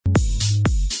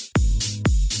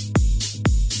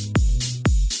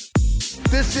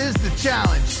This is The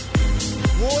Challenge.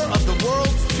 War of the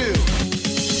Worlds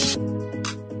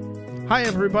 2. Hi,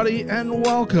 everybody, and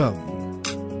welcome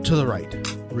to The Right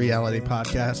Reality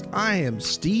Podcast. I am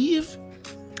Steve.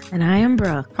 And I am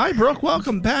Brooke. Hi, Brooke.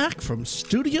 Welcome back from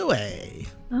Studio A.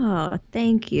 Oh,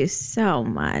 thank you so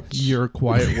much. You're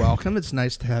quite welcome. It's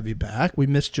nice to have you back. We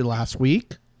missed you last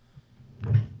week.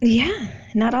 Yeah,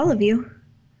 not all of you.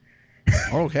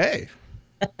 Okay.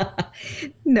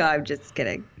 No, I'm just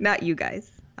kidding. Not you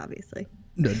guys, obviously.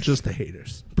 No, just the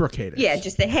haters. Brooke haters. Yeah,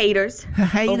 just the haters.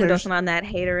 Haters. Overdosing on that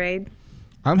haterade.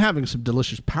 I'm having some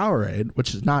delicious Powerade,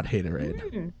 which is not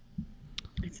haterade.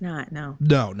 It's not, no.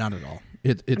 No, not at all.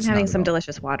 It's I'm having not some at all.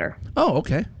 delicious water. Oh,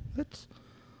 okay. That's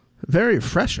very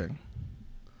refreshing.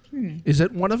 Is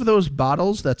it one of those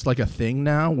bottles that's like a thing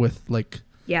now with like...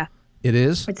 Yeah. It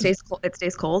is? It stays cold. It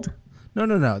stays cold?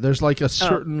 No. There's like a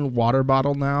certain water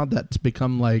bottle now that's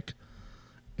become like...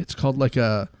 It's called like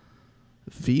a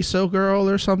Viso Girl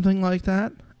or something like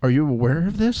that. Are you aware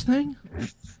of this thing?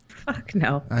 Fuck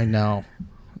no. I know.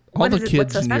 All the kids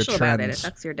what's so in your special about it? It trends.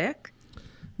 sucks your dick?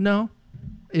 No.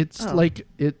 It's like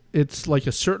it's like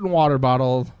a certain water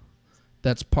bottle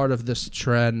that's part of this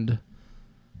trend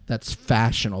that's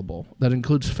fashionable. That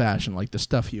includes fashion, like the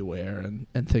stuff you wear and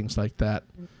things like that.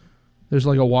 There's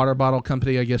like a water bottle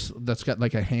company, I guess, that's got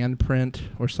like a handprint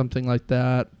or something like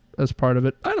that as part of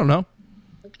it. I don't know.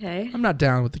 Okay. I'm not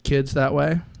down with the kids that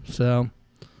way. So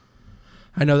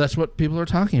I know that's what people are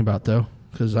talking about, though,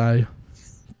 because I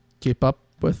keep up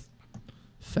with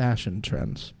fashion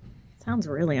trends. Sounds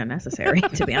really unnecessary,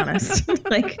 to be honest.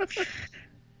 Like,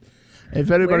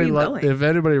 if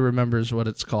anybody remembers what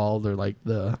it's called or like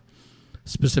the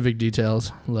specific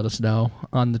details, let us know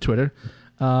on the Twitter.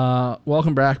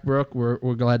 Welcome back, Brooke.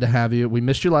 We're glad to have you. We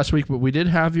missed you last week, but we did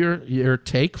have your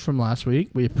take from last week.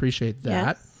 We appreciate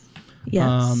that.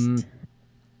 Yes.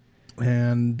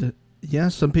 And yeah,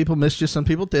 some people missed you, some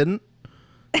people didn't.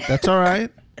 That's all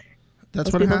right. That's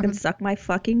Those what people happened. can suck my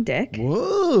fucking dick.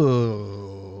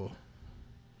 Whoa.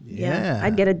 Yeah.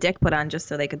 I'd get a dick put on just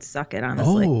so they could suck it,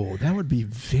 honestly. Oh, that would be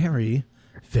very,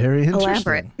 very interesting.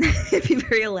 Elaborate. It'd be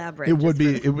very elaborate.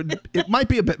 It might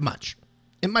be a bit much.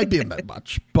 It might be a bit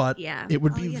much, but Yeah. it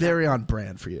would be very on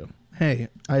brand for you. Hey,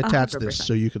 I attached this 100%.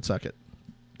 so you could suck it.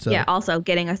 So. Yeah, also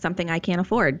getting us something I can't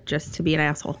afford just to be an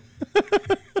asshole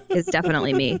is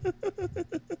definitely me.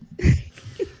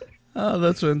 Oh,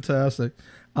 that's fantastic.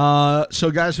 So,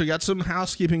 guys, we got some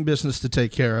housekeeping business to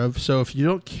take care of. So if you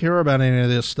don't care about any of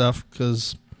this stuff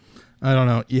because, I don't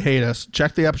know, you hate us,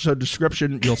 check the episode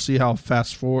description. You'll see how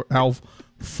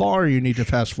far you need to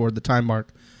fast forward the time mark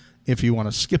if you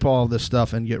want to skip all of this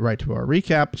stuff and get right to our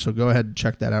recap. So go ahead and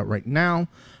check that out right now.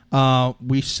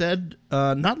 We said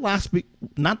not last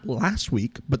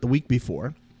week, but the week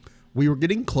before, we were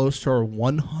getting close to our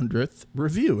 100th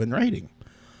review and rating.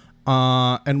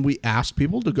 And we asked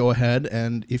people to go ahead,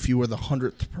 and if you were the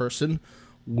 100th person,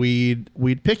 we'd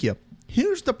pick you.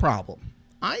 Here's the problem.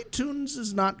 iTunes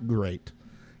is not great.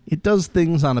 It does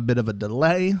things on a bit of a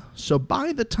delay, so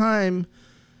by the time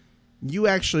you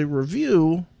actually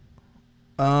review,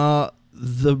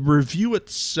 the review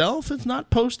itself is not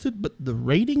posted, but the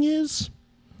rating is,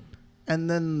 and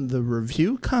then the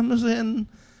review comes in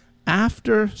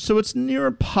after, so it's near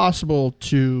impossible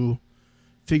to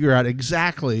figure out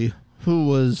exactly who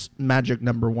was magic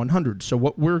number 100. So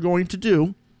what we're going to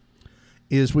do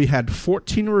is we had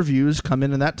 14 reviews come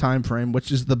in that time frame,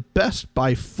 which is the best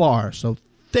by far. So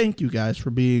thank you guys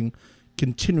for being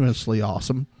continuously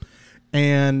awesome.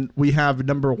 And we have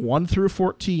number 1 through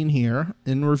 14 here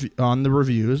on the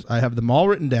reviews. I have them all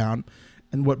written down.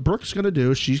 And what Brooke's going to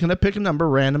do is she's going to pick a number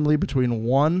randomly between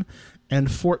 1 and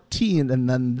 14, and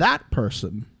then that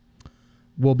person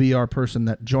will be our person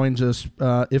that joins us,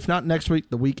 if not next week,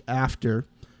 the week after,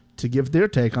 to give their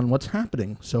take on what's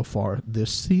happening so far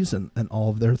this season and all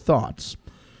of their thoughts.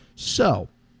 So,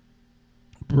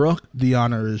 Brooke, the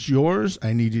honor is yours.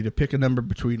 I need you to pick a number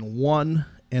between 1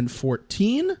 and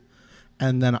 14,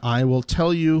 and then I will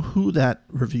tell you who that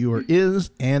reviewer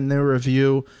is and their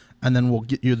review, and then we'll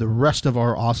get you the rest of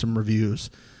our awesome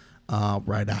reviews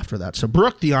right after that. So,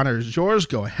 Brooke, the honor is yours.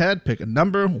 Go ahead, pick a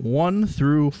number 1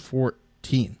 through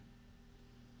 14.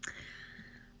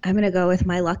 I'm going to go with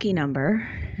my lucky number,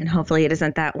 and hopefully it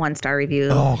isn't that 1-star review.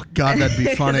 Oh, God, that'd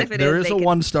be funny. There is a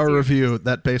 1-star review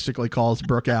that basically calls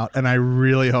Brooke out, and I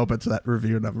really hope it's that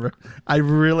review number. I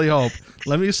really hope.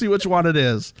 Let me see which one it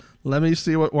is. Let me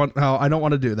see what one. Oh, I don't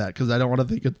want to do that because I don't want to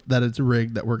think that it's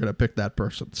rigged that we're going to pick that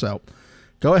person. So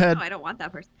go ahead. No, I don't want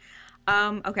that person.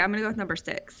 Okay, I'm going to go with number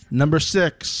 6. Number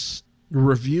 6.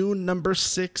 Review number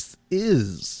 6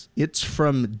 is, it's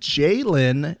from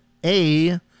Jalen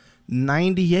A.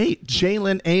 98.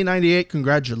 Jalen A98,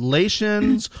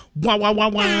 congratulations. Wah, wah, wah,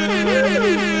 wah.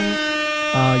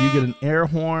 You get an air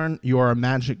horn. You are a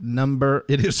magic number.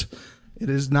 It is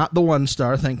not the 1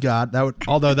 star, thank God.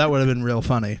 Although that would have been real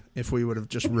funny if we would have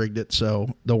just rigged it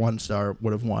so the 1 star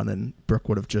would have won and Brooke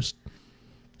would have just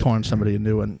torn somebody a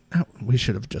new one. We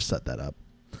should have just set that up.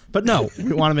 But no,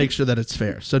 we want to make sure that it's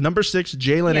fair. So number 6,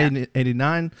 Jalen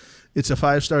 89. It's a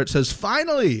 5 star. It says,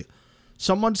 finally,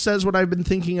 someone says what I've been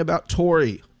thinking about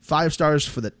Tori. 5 stars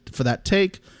for that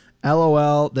take.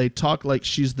 LOL, they talk like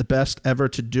she's the best ever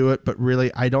to do it, but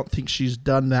really I don't think she's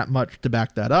done that much to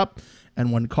back that up.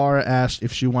 And when Cara asked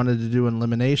if she wanted to do an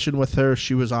elimination with her,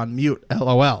 she was on mute.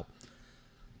 LOL.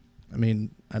 I mean,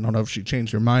 I don't know if she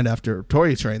changed her mind after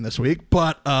Tori trained this week,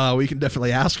 but we can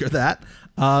definitely ask her that.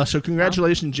 So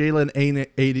congratulations, Jalen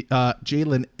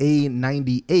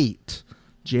A98.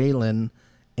 Jalen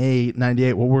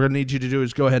A98. What we're going to need you to do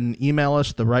is go ahead and email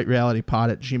us,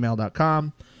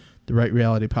 therightrealitypod@gmail.com.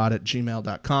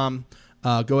 therightrealitypod@gmail.com.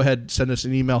 Go ahead, send us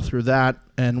an email through that,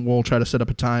 and we'll try to set up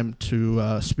a time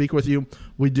to speak with you.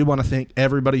 We do want to thank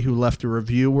everybody who left a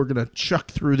review. We're going to chuck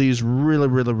through these really,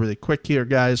 really, really quick here,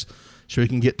 guys, so we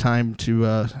can get time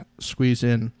to squeeze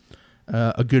in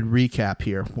a good recap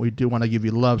here. We do want to give you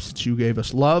love since you gave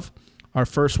us love. Our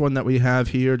first one that we have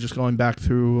here, just going back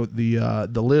through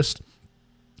the list,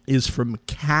 is from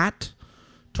Cat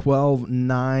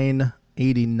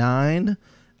 12989.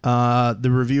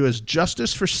 The review is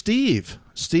Justice for Steve.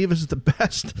 Steve is the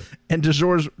best and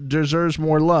deserves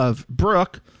more love.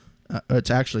 Brooke, it's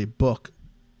actually Book,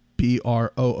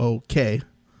 Brook,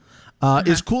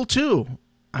 is cool too.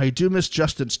 I do miss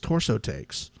Justin's torso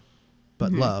takes,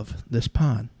 but love this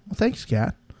pod. Well, thanks,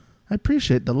 Kat. I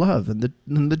appreciate the love and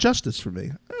the justice for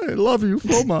me. I love you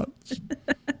so much.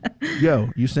 Yo,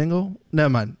 you single? Never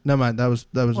mind. That was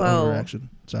overreaction.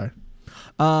 Sorry.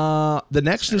 The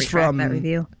next is from that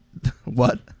review.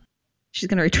 What? She's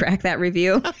gonna retract that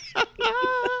review.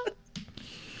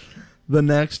 The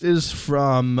next is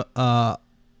from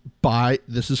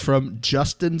this is from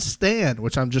Justin Stan,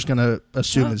 which I'm just gonna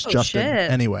assume is Justin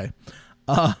anyway.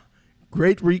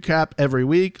 Great recap every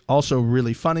week. Also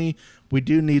really funny. We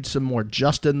do need some more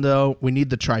Justin though. We need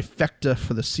the trifecta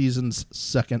for the season's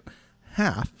second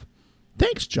half.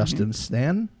 Thanks, Justin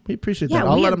Stan. We appreciate that.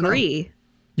 I'll let him know.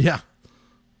 Yeah.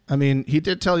 I mean, he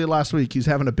did tell you last week he's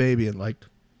having a baby in like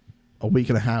a week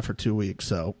and a half or 2 weeks.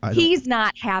 So he's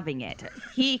not having it.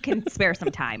 He can spare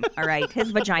some time. All right.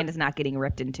 His vagina's not getting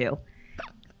ripped in two.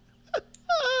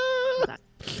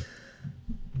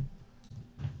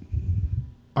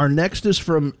 Our next is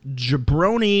from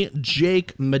Jabroni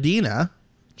Jake Medina.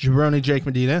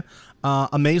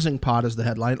 Amazing pod is the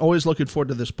headline. Always looking forward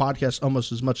to this podcast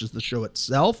almost as much as the show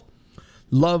itself.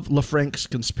 Love LaFrank's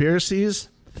conspiracies.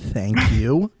 Thank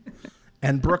you.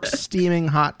 And Brooke's steaming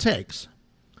hot takes.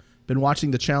 Been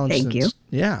watching the challenge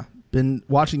Been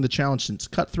watching the challenge since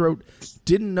Cutthroat.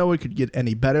 Didn't know it could get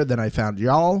any better than I found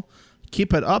y'all.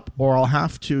 Keep it up or I'll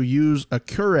have to use a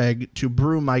Keurig to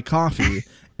brew my coffee.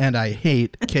 And I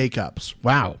hate K-Cups.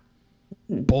 Wow.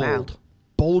 Bold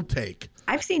take.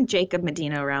 I've seen Jacob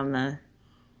Medina around the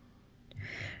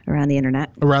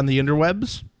internet. Around the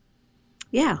interwebs?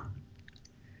 Yeah.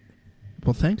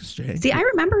 Well, thanks, Jake. See, I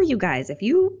remember you guys. If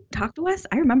you talk to us,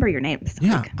 I remember your names.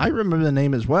 Yeah, I remember the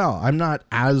name as well. I'm not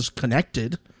as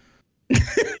connected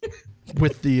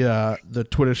with the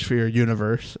Twitter sphere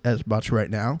universe as much right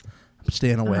now. I'm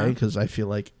staying away because I feel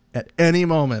like at any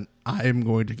moment I am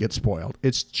going to get spoiled.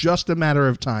 It's just a matter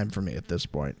of time for me at this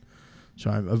point. So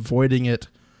I'm avoiding it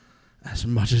as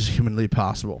much as humanly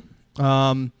possible.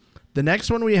 The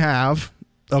next one we have,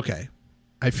 okay.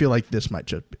 I feel like this might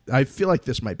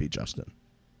be Justin.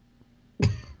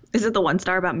 Is it the 1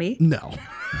 star about me? No.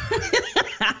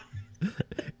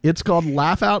 It's called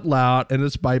Laugh Out Loud, and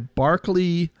it's by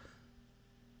Barkley.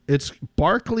 It's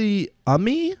Barkley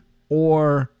Ummy,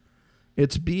 or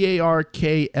it's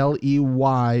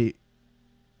BarkleyUmmy.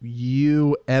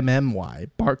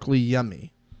 Barkley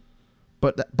Yummy.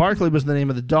 But Barkley was the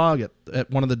name of the dog at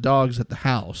one of the dogs at the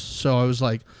house. So I was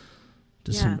like,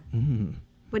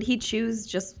 Would he choose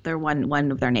just their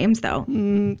one of their names, though?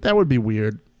 That would be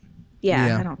weird.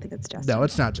 Yeah, I don't think it's just. No,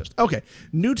 it's not just. Okay.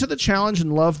 New to the challenge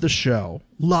and love the show.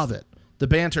 Love it. The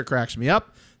banter cracks me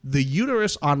up. The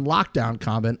uterus on lockdown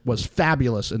comment was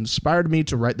fabulous and inspired me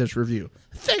to write this review.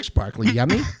 Thanks, Barkley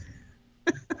Yummy.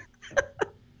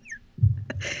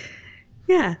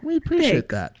 Yeah. We appreciate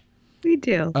that. We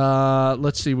do.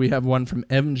 Let's see. We have one from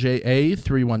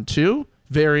MJA312.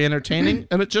 Very entertaining.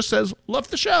 And it just says, love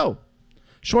the show.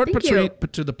 Short but sweet,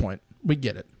 but to the point. We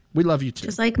get it. We love you too.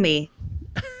 Just like me.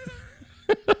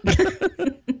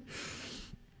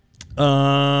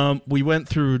 We went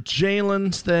through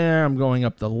Jalen's there. I'm going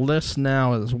up the list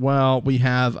now as well. We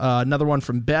have another one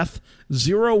from Beth,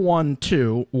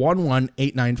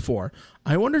 012-11894.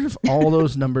 I wonder if all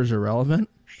those numbers are relevant.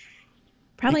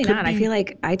 Probably not. I feel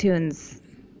like iTunes,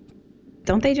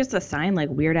 don't they just assign like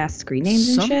weird ass screen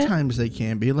names and shit? Sometimes they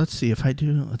can be. Let's see if I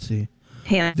do. Let's see.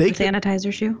 Hand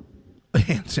sanitizer shoe?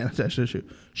 Hand sanitizer shoe.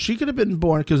 She could have been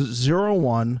born because it's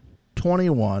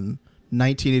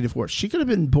 01/21/1984. She could have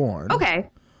been born. Okay.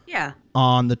 Yeah.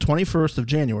 On the 21st of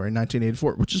January,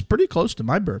 1984, which is pretty close to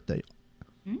my birthday.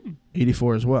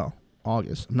 84 as well.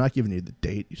 August. I'm not giving you the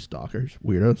date, you stalkers,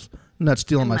 weirdos. I'm not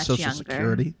stealing my social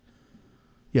security.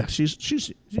 Yeah,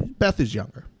 she's Beth is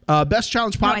younger. Best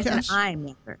Challenge podcast. No, I said I'm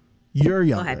younger. You're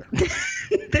younger. Go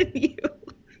ahead. Than you.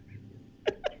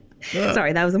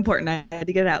 Sorry, that was important. I had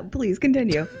to get it out. Please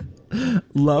continue.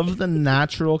 Love the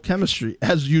natural chemistry,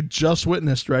 as you just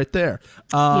witnessed right there.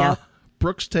 Yep.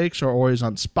 Brooke's takes are always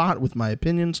on spot with my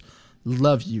opinions.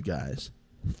 Love you guys.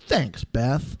 Thanks,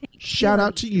 Beth. Shout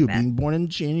out to you, being born in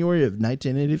January of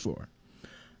 1984.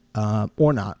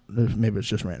 Or not. Maybe it's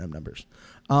just random numbers.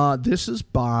 This is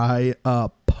by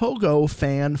Pogo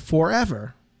Fan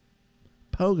Forever.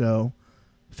 Pogo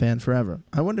Fan Forever.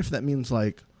 I wonder if that means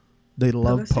like they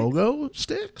love pogo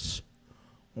sticks,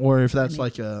 or if that's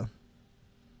like a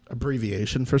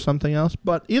abbreviation for something else.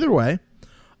 But either way,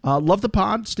 love the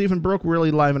pod. Steve and Brooke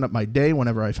really liven up my day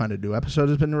whenever I find a new episode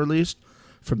has been released.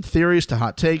 From theories to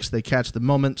hot takes, they catch the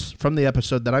moments from the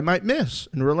episode that I might miss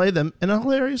and relay them in a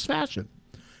hilarious fashion.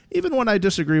 Even when I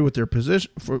disagree with their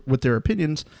with their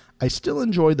opinions, I still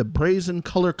enjoy the brazen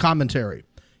color commentary.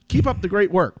 Keep up the great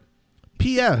work.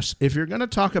 P.S. If you're going to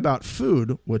talk about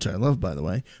food, which I love, by the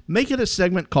way, make it a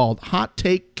segment called Hot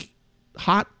Take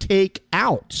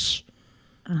Outs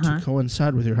to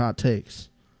coincide with your hot takes.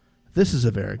 This is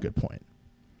a very good point.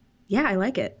 Yeah, I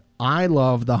like it. I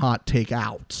love the Hot Take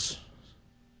Outs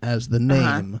as the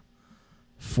name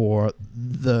for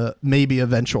the maybe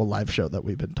eventual live show that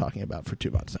we've been talking about for 2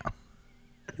 months now.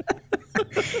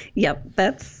 Yep,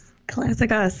 that's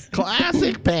classic us.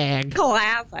 Classic bag.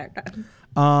 Classic.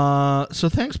 So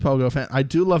thanks, Pogo Fan. I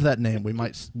do love that name. We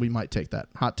might take that.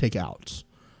 Hot Take Outs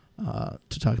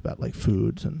to talk about like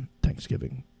foods and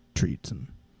Thanksgiving treats and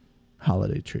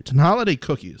holiday treats and holiday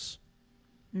cookies.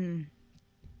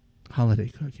 Holiday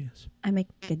cookies. I make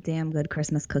a damn good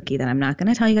Christmas cookie that I'm not going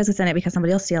to tell you guys what's in it because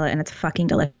somebody will steal it, and it's fucking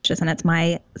delicious, and it's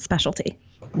my specialty.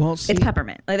 Well, see, it's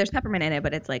peppermint. Like there's peppermint in it,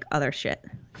 but it's like other shit.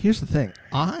 Here's the thing.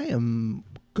 I am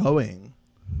going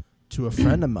to a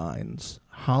friend of mine's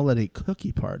holiday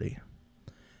cookie party,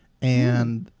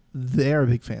 and they're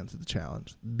big fans of the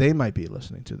challenge. They might be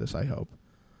listening to this, I hope.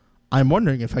 I'm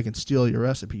wondering if I can steal your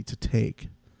recipe to take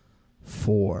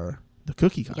for the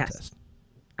cookie contest. Yes.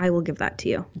 I will give that to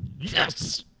you.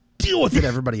 Yes. Deal with it,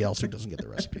 everybody else who doesn't get the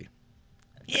recipe.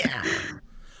 Yeah.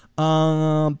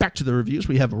 Back to the reviews.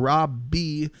 We have Rob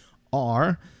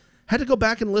B.R. Had to go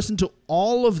back and listen to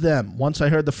all of them once I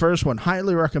heard the first one.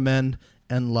 Highly recommend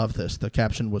and love this. The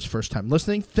caption was first time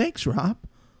listening. Thanks, Rob.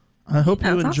 I hope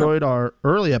you enjoyed our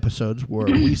early episodes where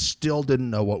we still didn't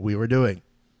know what we were doing.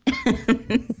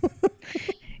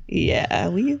 Yeah,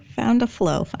 we found a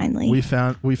flow finally. We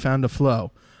found a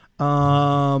flow.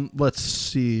 Let's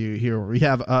see here. We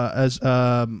have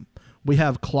we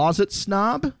have Closet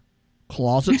Snob.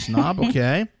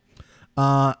 Okay.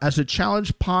 As a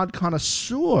challenge pod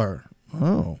connoisseur.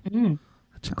 Oh.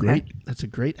 That's a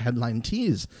great headline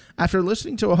tease. After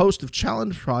listening to a host of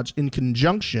challenge pods in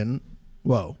conjunction,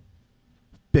 whoa.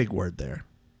 Big word there.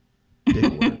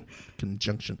 Big word.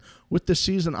 Conjunction. With the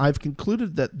season, I've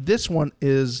concluded that this one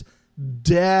is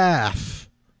the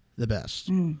best.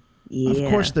 Yeah. Of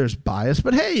course there's bias,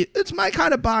 but hey, it's my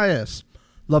kind of bias.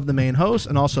 Love the main host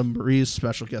and also Marie's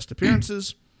special guest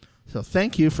appearances. So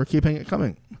thank you for keeping it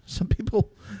coming. Some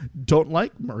people don't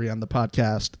like Marie on the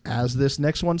podcast. As this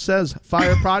next one says,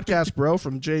 fire podcast, bro,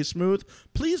 from Jay Smooth.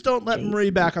 Please don't let Marie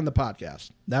back on the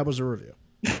podcast. That was a review.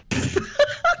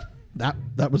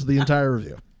 That was the entire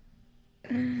review.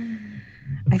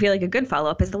 I feel like a good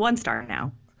follow-up is the 1-star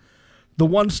now. The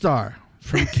 1-star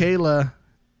from Kayla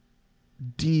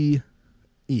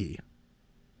D.E.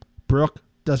 Brooke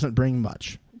doesn't bring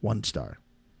much. 1 star.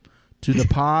 To the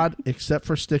pod, except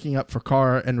for sticking up for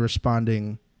Cara and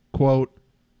responding, quote,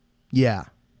 yeah,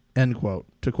 end quote,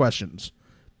 to questions.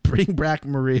 Bring back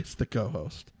Marie as the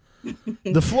co-host.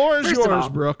 The floor is yours,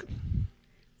 Brooke.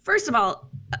 First of all,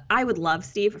 I would love,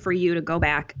 Steve, for you to go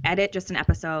back, edit just an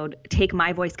episode, take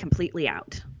my voice completely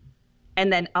out,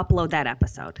 and then upload that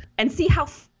episode and see how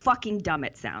fucking dumb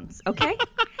it sounds, okay?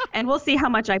 And we'll see how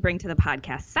much I bring to the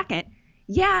podcast. Second,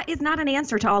 yeah is not an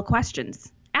answer to all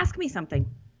questions. Ask me something.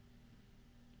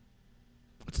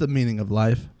 What's the meaning of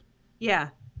life? Yeah.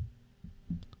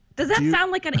 Does that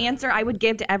sound like an answer I would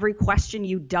give to every question,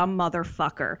 you dumb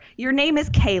motherfucker? Your name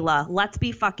is Kayla. Let's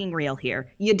be fucking real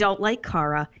here. You don't like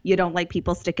Kara. You don't like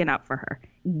people sticking up for her.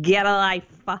 Get a life.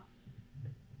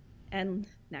 And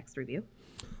next review.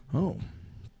 Oh.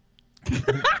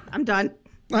 I'm done.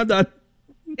 I'm done.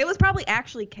 It was probably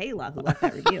actually Kayla who left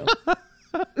that review.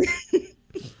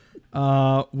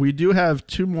 We do have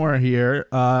two more here.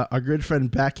 Our good friend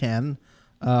Backhand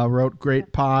wrote,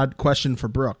 great pod, question for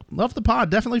Brooke. Love the pod,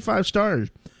 definitely 5 stars.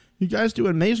 You guys do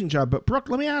an amazing job. But Brooke,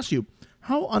 let me ask you,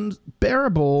 how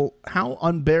unbearably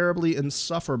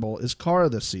insufferable is Kara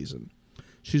this season?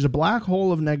 She's a black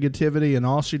hole of negativity, and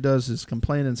all she does is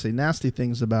complain and say nasty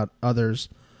things about others.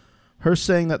 Her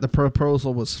saying that the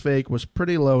proposal was fake was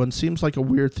pretty low and seems like a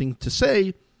weird thing to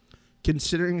say,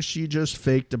 considering she just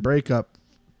faked a breakup.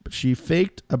 She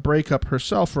faked a breakup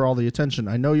herself for all the attention.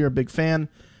 I know you're a big fan,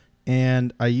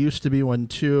 and I used to be one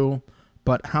too,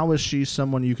 but how is she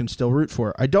someone you can still root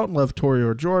for? I don't love Tori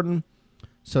or Jordan,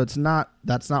 so that's not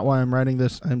why I'm writing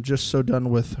this. I'm just so done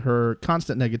with her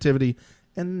constant negativity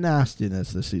and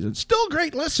nastiness this season. Still a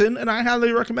great listen, and I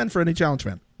highly recommend for any challenge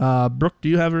fan. Brooke, do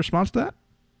you have a response to that?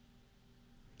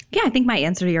 Yeah, I think my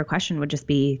answer to your question would just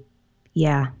be,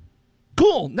 yeah.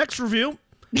 Cool. Next review.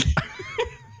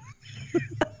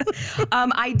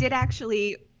 I did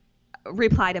actually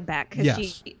reply to Beck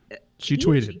because she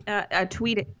tweeted.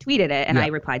 Tweeted it, and I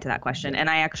replied to that question. And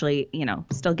I actually,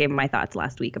 still gave my thoughts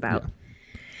last week about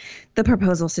the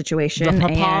proposal situation. The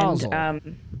proposal.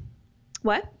 And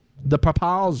what? The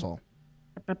proposal.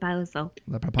 The proposal.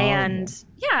 The proposal. And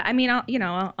yeah, I mean,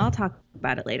 I'll talk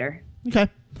about it later. Okay.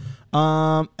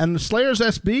 And the Slayers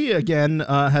SB again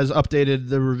has updated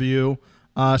the review.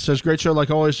 Says, great show like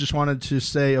always. Just wanted to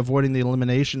say avoiding the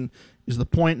elimination is the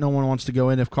point. No one wants to go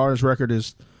in. If Kara's record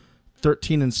is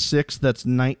 13-6, that's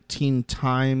 19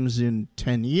 times in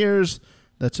 10 years.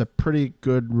 That's a pretty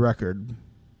good record.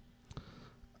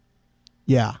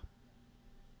 Yeah.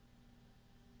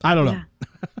 I don't know.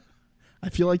 I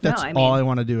feel like that's all I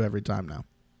want to do every time now.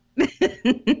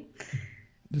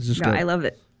 I love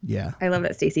it. Yeah. I love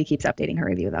that Stacey keeps updating her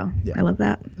review, though. Yeah. I love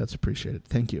that. That's appreciated.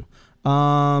 Thank you.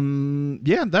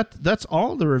 That's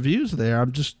all the reviews there.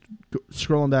 I'm just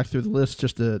scrolling back through the list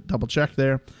just to double check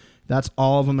there. That's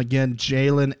all of them. Again,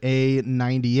 Jalen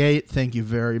A98. Thank you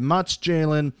very much,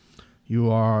 Jalen.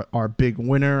 You are our big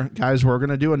winner. Guys, we're going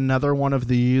to do another one of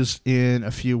these in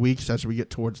a few weeks as we get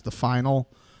towards the final.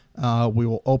 We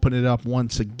will open it up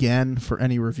once again for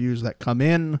any reviews that come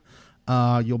in.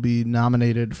 You'll be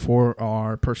nominated for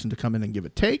our person to come in and give a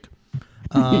take.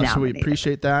 So we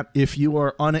appreciate that. If you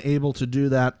are unable to do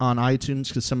that on iTunes,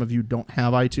 because some of you don't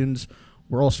have iTunes,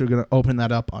 we're also going to open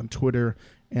that up on Twitter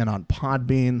and on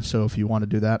Podbean. So if you want to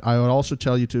do that, I would also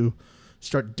tell you to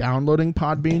start downloading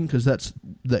Podbean, because that's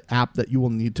the app that you will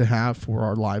need to have for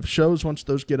our live shows. Once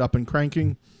those get up and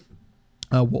cranking,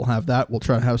 we'll have that. We'll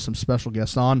try to have some special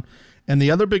guests on. And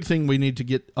the other big thing we need to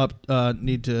get up,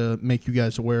 need to make you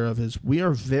guys aware of is we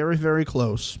are very, very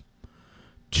close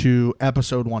to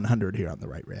episode 100 here on The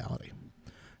Right Reality.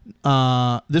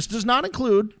 This does not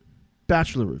include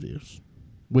Bachelor reviews,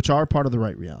 which are part of The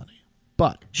Right Reality.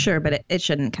 But sure, but it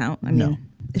shouldn't count. I mean,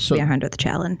 it should be our 100th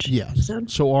challenge. Yes.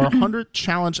 Episode. So our 100th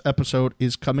challenge episode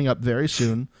is coming up very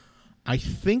soon. I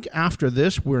think after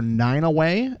this, we're 9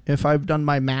 away, if I've done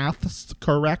my maths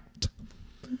correct.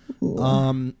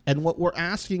 And what we're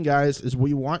asking, guys, is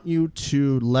we want you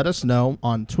to let us know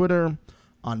on Twitter,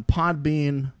 on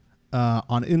Podbean,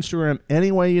 on Instagram,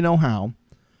 any way you know how.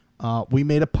 We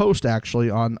made a post,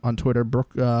 actually, on Twitter.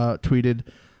 Brooke tweeted,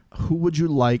 who would you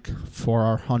like for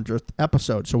our 100th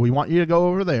episode? So we want you to go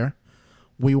over there.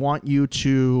 We want you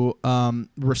to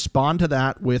respond to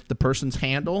that with the person's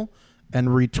handle and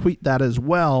retweet that as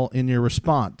well in your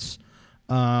response.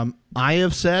 I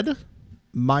have said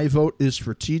my vote is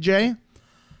for TJ.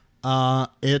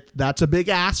 That's a big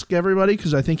ask, everybody,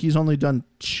 because I think he's only done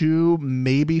 2,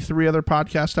 maybe 3 other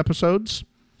podcast episodes.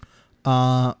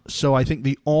 So I think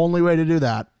the only way to do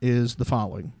that is the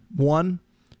following. 1,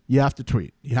 you have to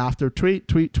tweet. You have to tweet,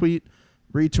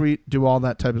 retweet, do all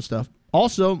that type of stuff.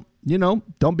 Also,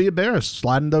 don't be embarrassed.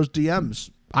 Slide in those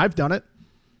DMs. I've done it,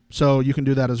 so you can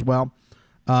do that as well.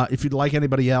 If you'd like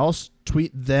anybody else,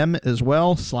 tweet them as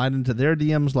well. Slide into their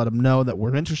DMs. Let them know that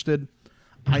we're interested.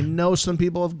 I know some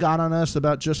people have got on us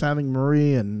about just having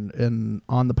Marie and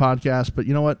on the podcast, but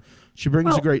you know what? She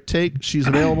brings a great take. She's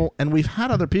available, and we've had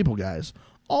other people, guys.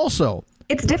 Also,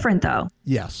 it's different though.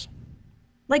 Yes.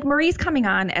 Like Marie's coming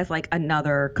on as like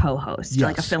another co-host,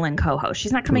 like a fill-in co-host.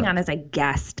 She's not coming on as a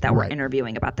guest that we're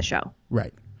interviewing about the show.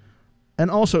 Right. And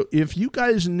also, if you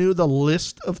guys knew the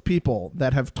list of people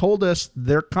that have told us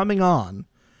they're coming on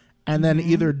and then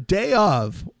either day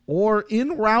of or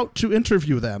en route to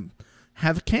interview them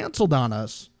have canceled on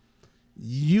us,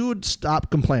 you'd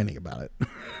stop complaining about it.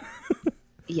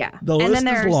 Yeah. The and list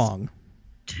then is long.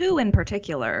 2 in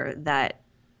particular that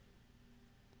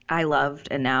I loved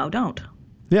and now don't.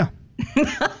 Yeah.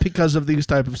 Because of these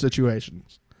type of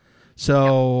situations.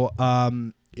 So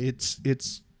it's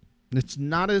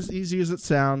not as easy as it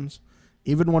sounds.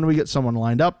 Even when we get someone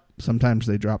lined up, sometimes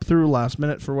they drop through last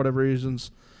minute for whatever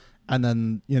reasons. And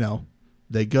then,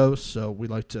 they ghost. So we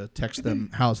like to text them,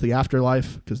 how's the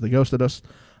afterlife? Because they ghosted us.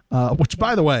 Which,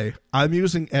 by the way, I'm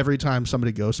using every time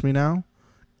somebody ghosts me now.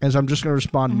 As I'm just going to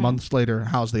respond months later,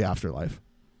 how's the afterlife?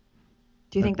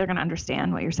 Do you think they're going to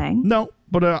understand what you're saying? No,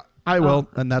 but I will.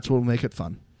 And that's what will make it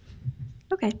fun.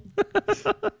 Okay.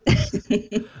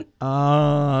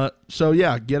 So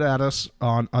yeah, get at us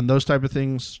on those type of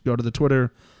things. Go to the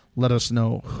Twitter. Let us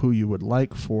know who you would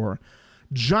like for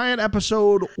Giant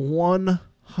Episode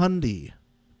 100.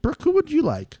 Brooke, who would you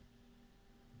like?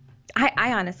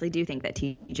 I honestly do think that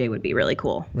TJ would be really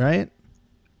cool. Right?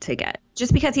 To get.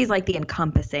 Just because he's like the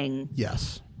encompassing.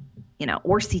 Yes.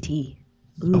 Or CT.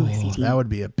 Ooh, CT. That would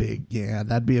be that'd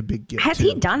be a big get. Has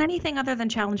he done anything other than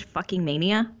Challenge Fucking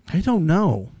Mania? I don't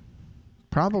know.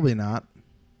 Probably not.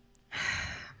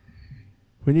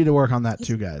 We need to work on that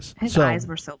too, guys. His eyes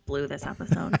were so blue this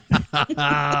episode.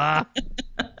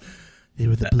 They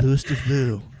were the bluest of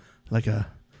blue, like a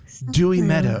dewy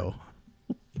meadow.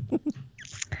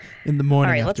 In the morning.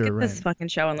 All right, let's get this fucking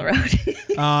show on the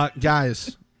road.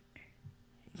 Guys,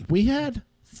 we had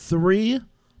 3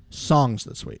 songs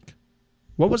this week.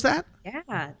 What was that?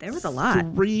 Yeah, there was a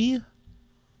lot. 3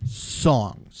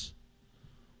 songs.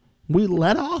 We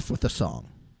let off with a song.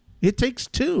 It takes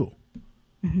 2.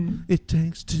 Mm-hmm. It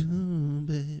takes 2,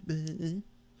 baby.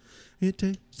 It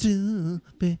takes 2,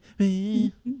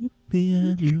 baby. Me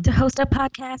and you. To host a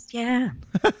podcast, yeah.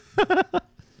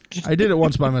 I did it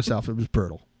once by myself. It was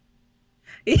brutal.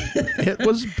 It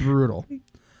was brutal.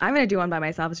 I'm going to do one by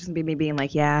myself. It's just going to be me being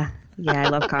like, yeah, I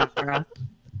love Kara.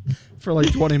 For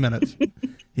like 20 minutes.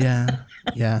 Yeah.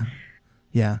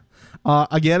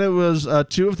 Again, it was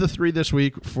 2 of the 3 this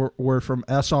week were from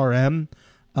SRM.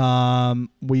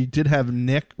 We did have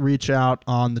Nick reach out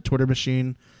on the Twitter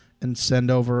machine and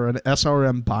send over an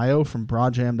SRM bio from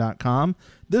broadjam.com.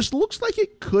 This looks like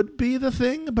it could be the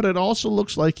thing, but it also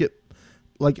looks like it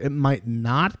might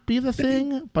not be the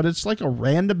thing, but it's like a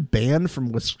random band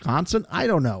from Wisconsin. I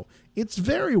don't know. It's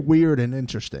very weird and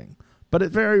interesting, but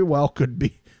it very well could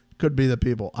be the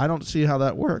people. I don't see how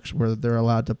that works, where they're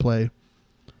allowed to play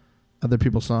other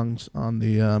people's songs on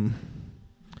the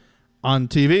on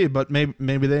TV, but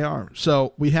maybe they are.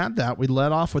 So we had that. We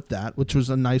led off with that, which was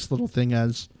a nice little thing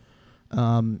as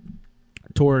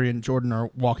Tori and Jordan are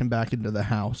walking back into the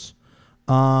house,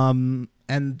 and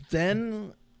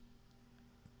then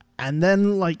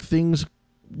like things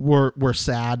were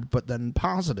sad, but then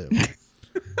positive.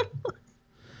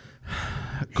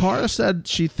 Kara said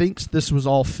she thinks this was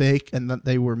all fake and that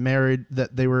they were married,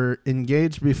 that they were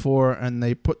engaged before, and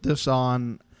they put this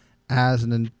on as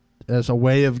a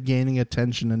way of gaining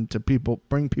attention and to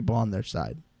bring people on their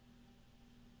side.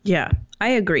 Yeah, I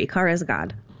agree. Kara's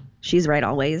God. She's right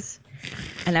always.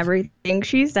 And everything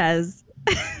she says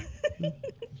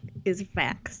is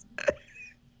facts.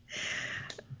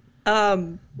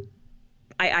 I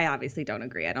obviously don't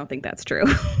agree. I don't think that's true.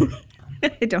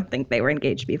 I don't think they were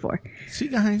engaged before. See,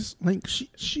 guys, like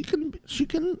she can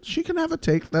have a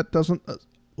take that doesn't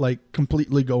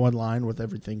completely go in line with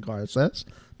everything Kara says.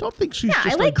 Don't think she's just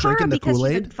I like Kara drinking the because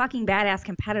Kool-Aid. she's a fucking badass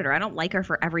competitor. I don't like her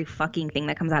for every fucking thing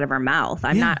that comes out of her mouth.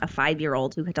 I'm not a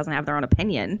 5-year-old who doesn't have their own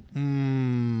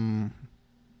opinion.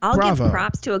 I'll give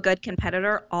props to a good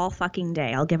competitor all fucking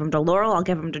day. I'll give them to Laurel. I'll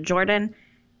give them to Jordan.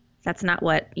 That's not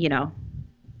what,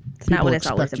 it's not what it's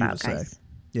always about, guys.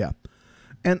 Yeah.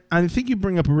 And I think you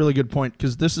bring up a really good point,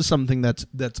 because this is something that's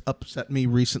upset me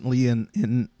recently, and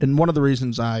one of the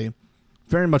reasons I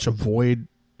very much avoid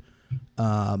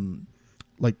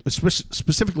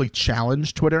specifically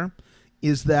challenge Twitter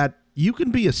is that you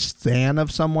can be a stan of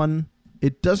someone.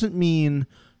 It doesn't mean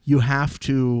you have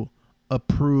to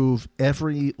approve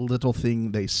every little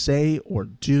thing they say or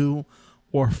do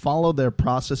or follow their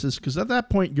processes, because at that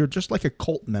point you're just like a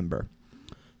cult member.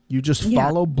 You just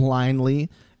follow blindly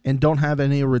and don't have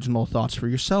any original thoughts for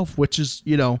yourself, which is,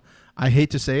 I hate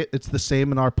to say it, it's the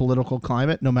same in our political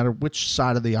climate, no matter which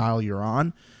side of the aisle you're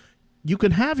on. You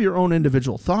can have your own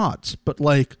individual thoughts, but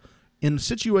in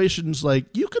situations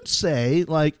you could say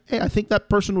hey, I think that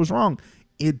person was wrong.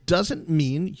 It doesn't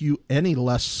mean you any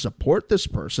less support this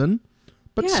person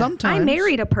But sometimes I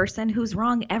married a person who's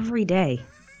wrong every day.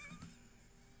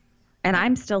 And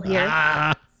I'm still here.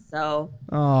 So.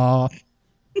 Oh.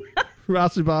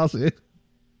 Rossi Bossy.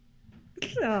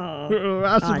 Oh.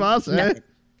 Rossi Bossy. No.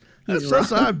 I'm so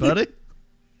sorry, buddy.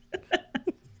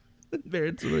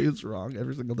 Married somebody who's wrong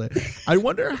every single day. I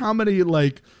wonder how many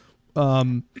like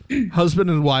husband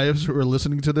and wives who are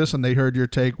listening to this and they heard your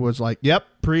take was like, "Yep,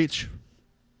 preach."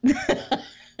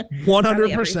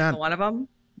 100%. One of them.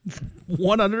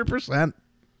 100%.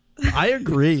 I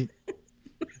agree.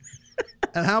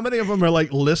 And how many of them are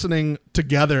like listening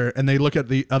together and they look at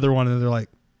the other one and they're like,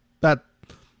 "That,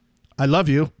 I love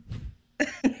you."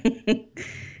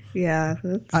 Yeah.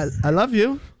 I love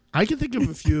you. I can think of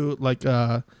a few like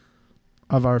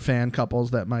of our fan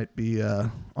couples that might be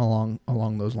along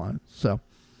those lines. So.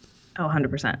 Oh,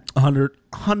 100%.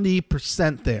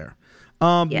 100% there.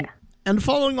 Yeah. And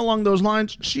following along those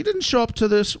lines, she didn't show up to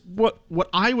this what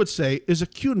I would say is a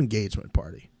cute engagement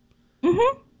party.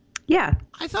 Mm-hmm. Yeah.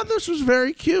 I thought this was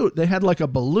very cute. They had like a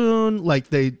balloon,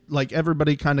 like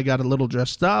everybody kind of got a little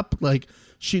dressed up. Like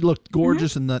she looked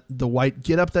gorgeous in the white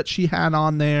getup that she had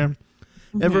on there.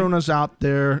 Mm-hmm. Everyone was out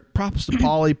there. Props to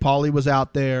Polly. Polly was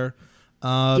out there.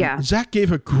 Zach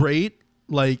gave a great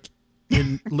like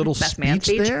in little speech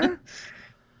there.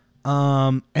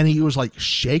 And he was like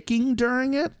shaking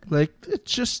during it. Like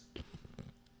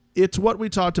it's what we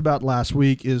talked about last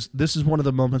week is this is one of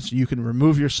the moments you can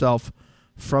remove yourself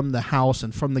from the house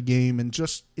and from the game and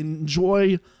just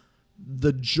enjoy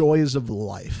the joys of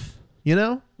life, you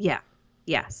know? Yeah.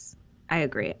 Yes. I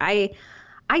agree. I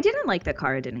didn't like that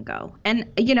Cara didn't go. And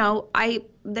you know,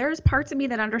 there's parts of me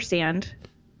that understand.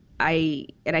 I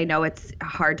know it's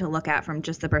hard to look at from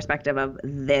just the perspective of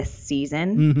this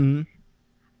season. Mm-hmm.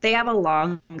 They have a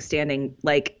long-standing,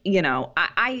 like, you know,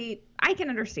 I can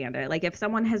understand it. Like, if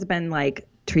someone has been, like,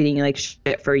 treating you like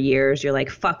shit for years, you're like,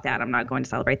 fuck that, I'm not going to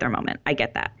celebrate their moment. I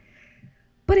get that.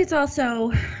 But it's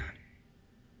also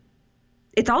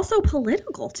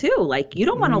political, too. Like, you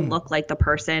don't want to look like the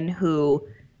person who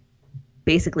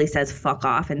basically says fuck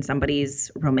off in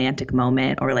somebody's romantic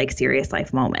moment or, like, serious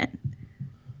life moment.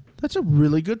 That's a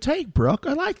really good take, Brooke.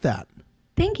 I like that.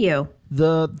 Thank you.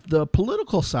 The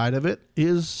political side of it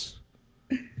is,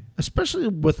 especially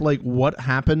with like what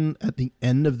happened at the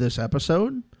end of this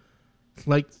episode,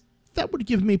 like that would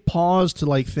give me pause to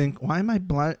like think, why am I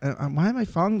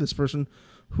following this person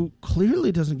who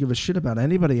clearly doesn't give a shit about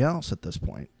anybody else at this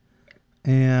point?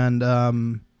 And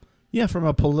from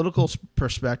a political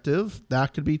perspective,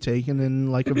 that could be taken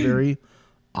in like a very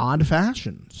odd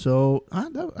fashion. So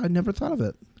I never thought of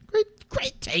it.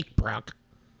 Great take, Brooke.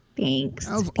 Thanks.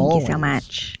 Thank you so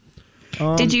much.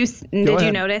 Did you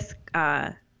notice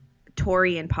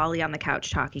Tori and Polly on the couch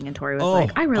talking, and Tori was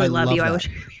like, "I really love you. That. I wish."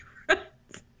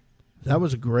 That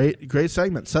was a great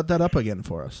segment. Set that up again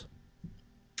for us.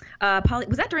 Polly,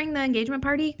 was that during the engagement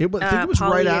party? I think it was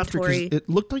Polly right after because it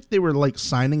looked like they were like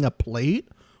signing a plate,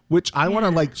 which I want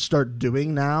to like start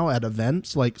doing now at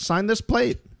events. Like sign this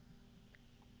plate.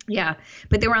 Yeah,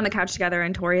 but they were on the couch together,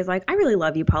 and Tori is like, "I really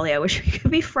love you, Polly. I wish we could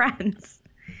be friends."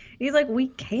 He's like, "We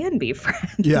can be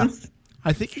friends." Yeah,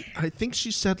 I think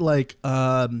she said like,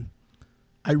 "I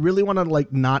really want to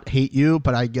like not hate you,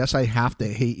 but I guess I have to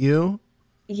hate you."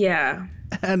 Yeah,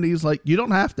 and he's like, "You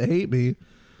don't have to hate me."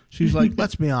 She's like,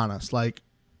 "Let's be honest. Like,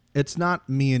 it's not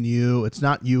me and you. It's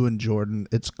not you and Jordan.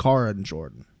 It's Cara and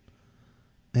Jordan."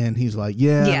 And he's like,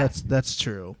 "Yeah. That's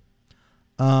true."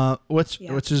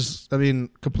 Which is, I mean,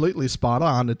 completely spot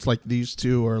on. It's like these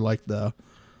two are like the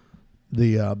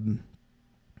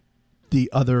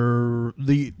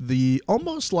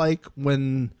almost like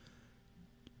when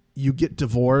you get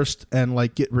divorced and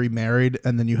like get remarried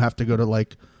and then you have to go to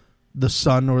like the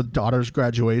son or daughter's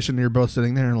graduation. And you're both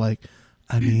sitting there and like,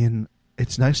 I mean,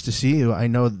 it's nice to see you. I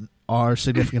know our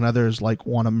significant others like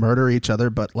want to murder each other,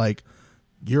 but like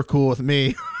you're cool with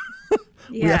me.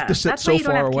 We have to sit so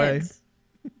far away. Kids.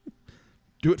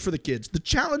 Do it for the kids. The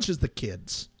challenge is the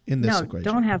kids in this equation.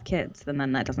 No, don't have kids, and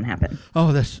then that doesn't happen.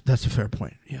 Oh, that's a fair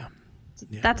point. Yeah.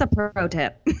 That's a pro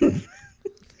tip.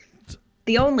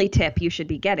 The only tip you should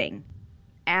be getting,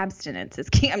 abstinence is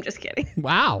key. I'm just kidding.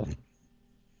 Wow.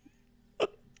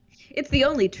 It's the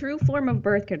only true form of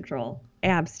birth control.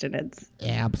 Abstinence.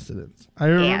 I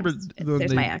remember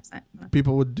there's my accent.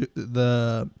 People would do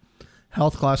the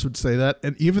health class would say that,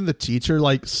 and even the teacher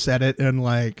like said it and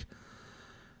like,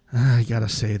 I gotta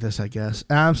say this, I guess.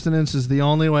 Abstinence is the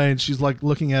only way. And she's like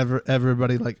looking at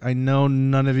everybody like, I know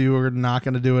none of you are not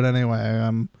going to do it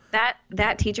anyway.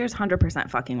 That teacher's 100%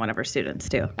 fucking one of her students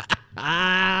too.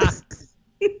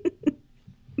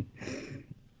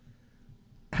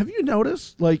 have you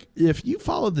noticed, like, if you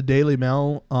follow the Daily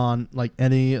Mail on, like,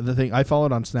 any of the thing, I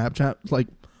followed on Snapchat, like,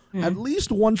 at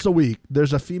least once a week,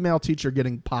 there's a female teacher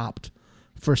getting popped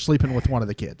for sleeping with one of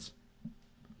the kids.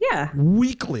 Yeah.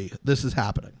 Weekly, this is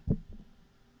happening.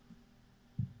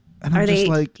 And Are I'm they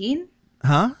just 18?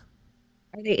 Huh?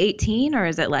 Are they 18 or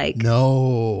is it like...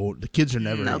 No, the kids are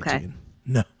never 18. Okay.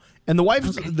 No. And the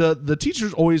wife's, the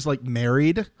teacher's always, like,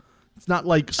 married. It's not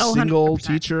like single 100%.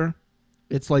 teacher.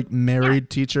 It's like married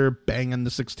teacher banging the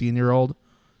 16-year-old.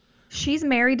 She's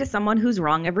married to someone who's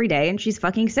wrong every day and she's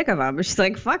fucking sick of him. She's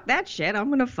like, fuck that shit. I'm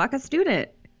going to fuck a student.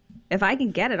 If I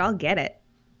can get it, I'll get it.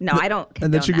 No, I don't.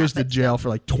 And then she goes that, to jail for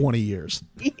like 20 years.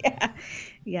 Yeah.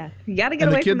 Yeah. You got to get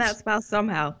away from that spouse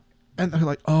somehow. And they're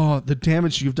like, oh, the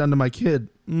damage you've done to my kid.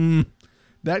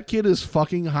 That kid is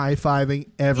fucking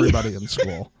high-fiving everybody in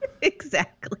school.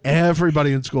 Exactly.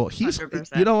 Everybody in school. He's,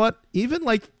 100%. You know what? Even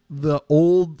like the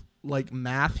old like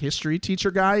math history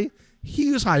teacher guy, he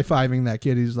was high-fiving that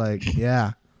kid. He's like,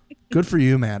 yeah, good for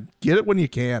you, man. Get it when you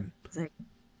can. It's like,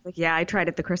 yeah, I tried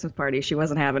at the Christmas party. She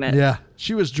wasn't having it. Yeah,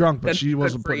 she was drunk, but she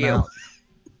wasn't putting out.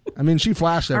 I mean, she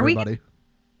flashed everybody.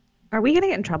 Are we going to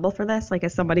get in trouble for this? Like,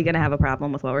 is somebody going to have a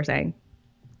problem with what we're saying?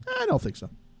 I don't think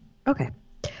so. Okay.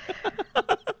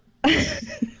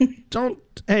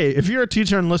 Hey, if you're a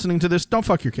teacher and listening to this, don't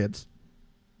fuck your kids.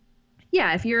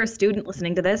 Yeah, if you're a student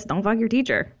listening to this, don't fuck your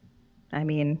teacher. I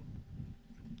mean,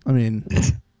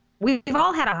 we've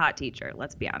all had a hot teacher,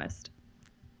 let's be honest.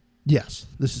 Yes,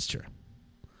 this is true.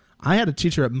 I had a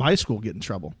teacher at my school get in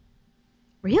trouble.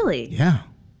 Really? Yeah.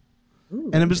 Ooh,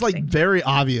 and it was like very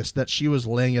obvious that she was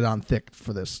laying it on thick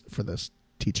for this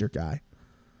teacher guy.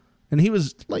 And he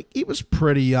was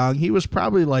pretty young. He was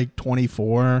probably like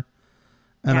 24.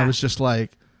 And I was just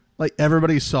like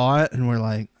everybody saw it and we're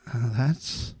like, oh,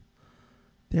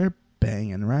 they're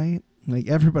banging, right? Like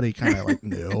everybody kind of like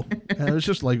knew. And it was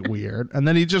just like weird. And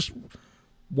then he just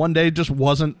one day just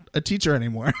wasn't a teacher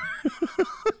anymore.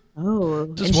 Oh,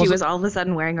 and she was all of a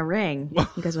sudden wearing a ring.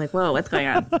 You guys are like, whoa, what's going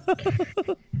on?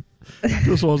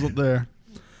 Just wasn't there.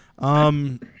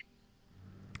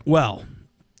 Well,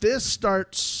 this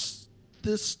starts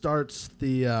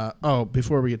the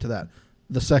before we get to that,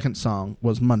 the second song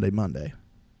was Monday,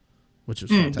 which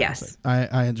was fantastic. Yes.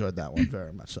 I enjoyed that one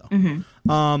very much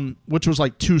so. Which was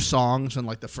like 2 songs in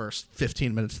like the first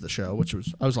 15 minutes of the show,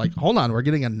 I was like, hold on, we're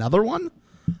getting another one?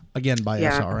 Again by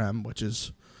SRM, which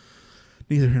is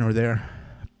neither here nor there.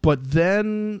 But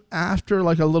then after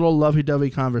like a little lovey-dovey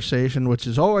conversation, which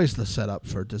is always the setup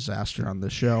for disaster on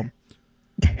this show,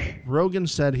 Rogan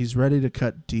said he's ready to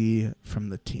cut D from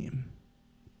the team.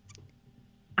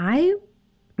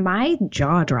 My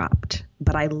jaw dropped,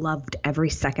 but I loved every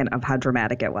second of how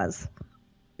dramatic it was.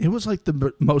 It was like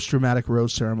the most dramatic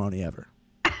rose ceremony ever.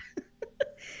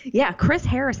 Yeah, Chris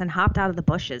Harrison hopped out of the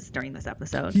bushes during this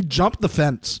episode. He jumped the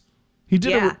fence. He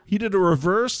did a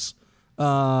reverse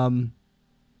Colton.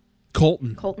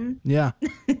 Colton? Yeah.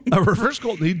 A reverse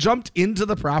Colton. He jumped into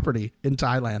the property in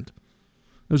Thailand.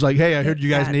 It was like, hey, I heard you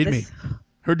guys need me.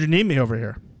 Heard you need me over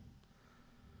here.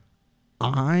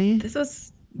 I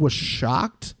was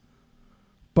shocked,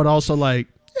 but also like,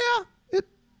 yeah,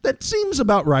 that seems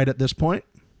about right at this point.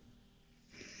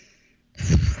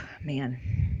 Man.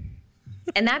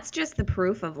 And that's just the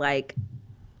proof of like,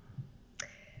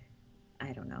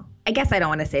 I don't know. I guess I don't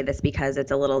want to say this because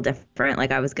it's a little different.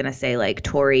 Like I was going to say like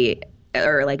Tori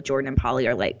or like Jordan and Polly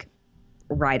are like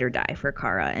ride or die for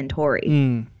Cara and Tori.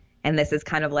 And this is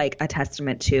kind of like a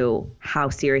testament to how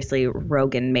seriously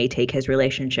Rogan may take his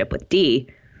relationship with Dee.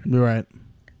 Right.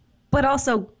 But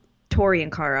also Tori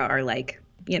and Cara are like,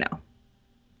 you know,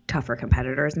 tougher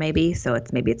competitors maybe. So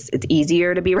it's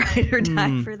easier to be ride or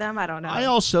die for them. I don't know. I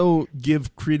also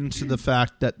give credence to the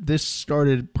fact that this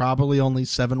started probably only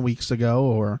 7 weeks ago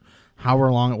or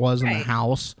however long it was in the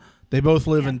house. They both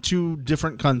live in 2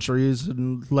 different countries.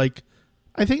 And like,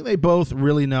 I think they both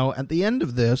really know at the end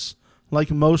of this,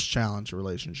 like most challenge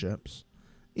relationships,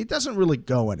 it doesn't really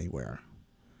go anywhere.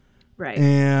 Right.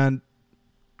 And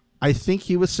I think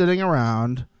he was sitting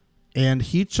around and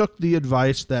he took the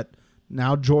advice that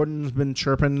now Jordan's been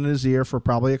chirping in his ear for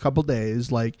probably a couple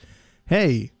days. Like,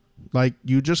 hey, like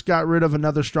you just got rid of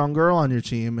another strong girl on your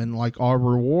team. And like our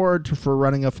reward for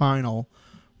running a final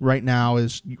right now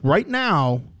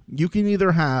you can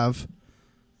either have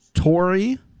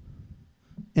Tori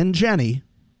and Jenny,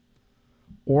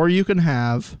 or you can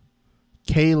have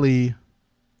Kaylee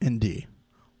and Dee.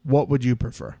 What would you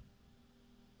prefer?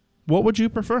 What would you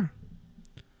prefer?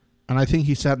 And I think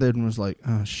he sat there and was like,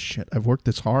 oh, shit, I've worked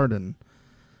this hard and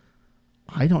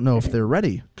I don't know if they're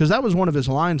ready. Because that was one of his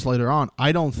lines later on.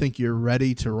 I don't think you're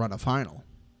ready to run a final.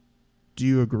 Do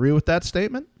you agree with that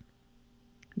statement?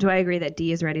 Do I agree that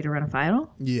D is ready to run a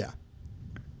final? Yeah.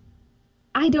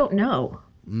 I don't know.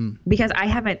 Because I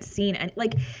haven't seen any,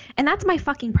 like, and that's my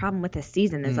fucking problem with this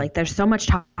season is like there's so much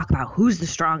talk about who's the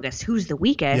strongest, who's the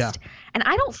weakest, and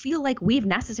I don't feel like we've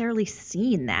necessarily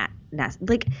seen that.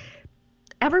 Like,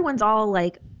 everyone's all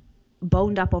like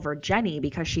boned up over Jenny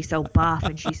because she's so buff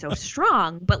and she's so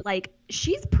strong, but like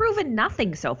she's proven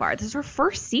nothing so far. This is her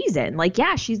first season. Like,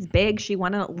 yeah, she's big. She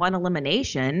won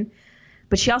elimination,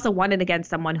 but she also won it against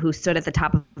someone who stood at the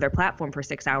top of their platform for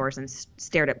 6 hours and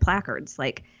stared at placards.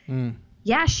 Like,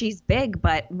 yeah, she's big,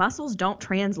 but muscles don't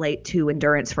translate to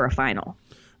endurance for a final.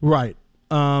 Right.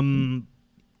 Yeah,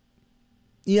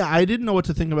 I didn't know what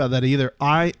to think about that either.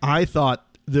 I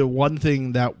thought the one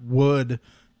thing that would,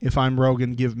 if I'm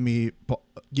Rogan, give me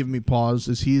pause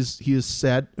is he has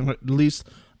said, at least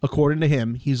according to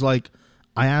him, he's like,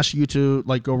 I asked you to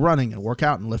like go running and work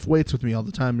out and lift weights with me all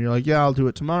the time. And you're like, yeah, I'll do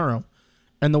it tomorrow.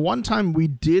 And the one time we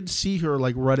did see her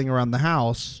like running around the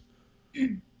house,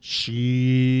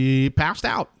 she passed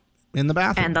out in the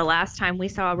bathroom. And the last time we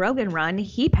saw Rogan run,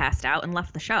 he passed out and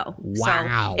left the show.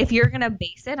 Wow. So if you're going to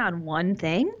base it on one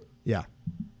thing, yeah,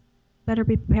 better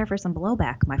be prepared for some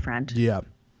blowback, my friend. Yeah.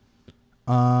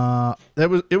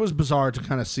 It was bizarre to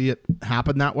kind of see it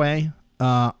happen that way.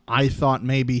 I thought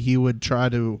maybe he would try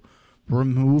to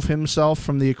remove himself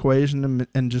from the equation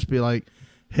and just be like,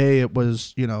 hey, it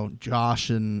was, Josh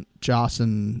and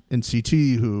CT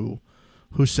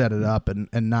who set it up and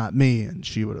not me, and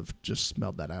she would have just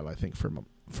smelled that out, I think, from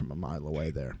a mile away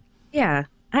there. Yeah.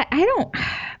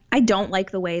 I don't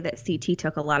like the way that CT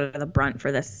took a lot of the brunt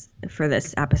for this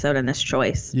episode and this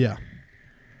choice. Yeah.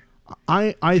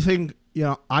 I think,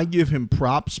 I give him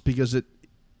props because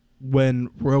when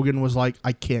Rogan was like,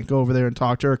 I can't go over there and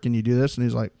talk to her, can you do this? And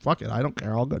he's like, fuck it, I don't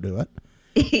care, I'll go do it.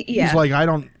 Yeah. He's like,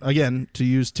 again, to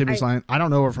use Timmy's line, I don't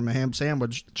know her from a ham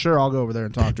sandwich. Sure, I'll go over there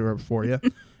and talk to her for you.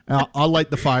 I'll light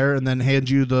the fire and then hand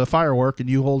you the firework and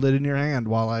you hold it in your hand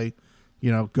while I,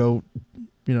 go,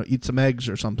 eat some eggs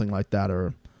or something like that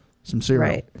or some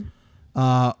cereal.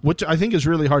 Right. Which I think is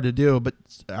really hard to do, but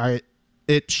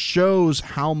it shows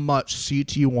how much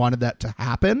CT wanted that to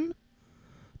happen,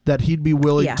 that he'd be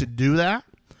willing to do that.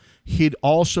 He'd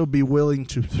also be willing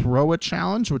to throw a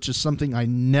challenge, which is something I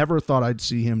never thought I'd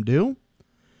see him do.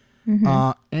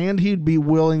 Mm-hmm. And he'd be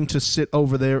willing to sit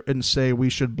over there and say we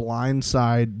should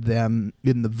blindside them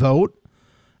in the vote,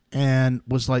 and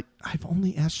was like, I've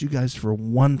only asked you guys for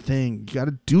one thing. You got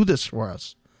to do this for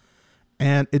us.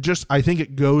 And I think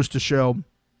it goes to show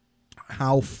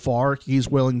how far he's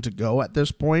willing to go at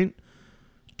this point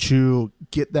to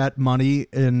get that money.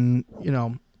 And,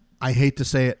 I hate to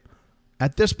say it,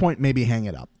 at this point, maybe hang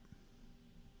it up.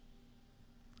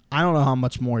 I don't know how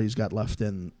much more he's got left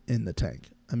in the tank.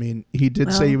 I mean, he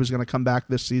did say he was going to come back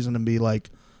this season and be like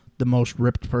the most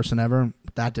ripped person ever.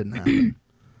 That didn't happen.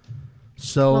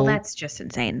 So, that's just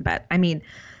insane. But I mean,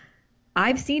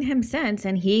 I've seen him since,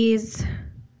 and he's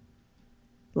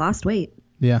lost weight.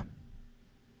 Yeah.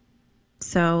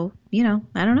 So, I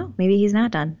don't know. Maybe he's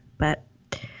not done. But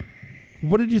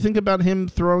what did you think about him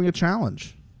throwing a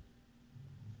challenge?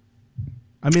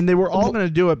 I mean, they were all going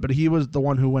to do it, but he was the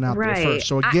one who went out there first.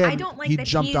 So again, I don't like he that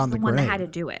jumped he's on the one grain. that had to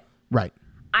do it. Right.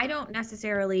 I don't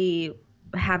necessarily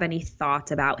have any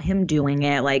thoughts about him doing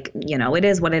it. Like, it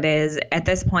is what it is. At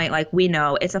this point, like, we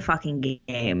know it's a fucking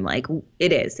game. Like,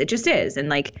 it is. It just is. And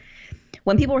like,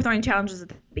 when people were throwing challenges at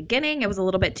the beginning, it was a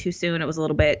little bit too soon. It was a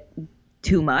little bit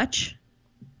too much.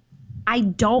 I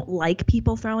don't like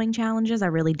people throwing challenges. I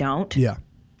really don't. Yeah.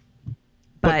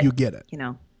 But you get it.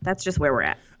 That's just where we're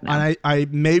at now. And I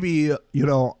maybe,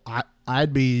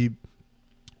 I'd be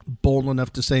bold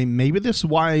enough to say maybe this is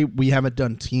why we haven't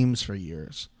done teams for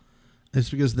years. It's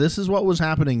because this is what was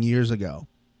happening years ago.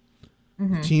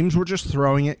 Mm-hmm. Teams were just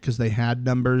throwing it because they had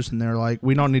numbers and they're like,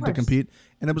 we don't need to compete.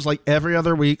 And it was like every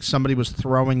other week somebody was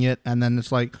throwing it, and then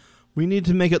it's like, we need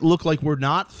to make it look like we're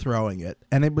not throwing it.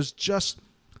 And it was just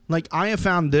like, I have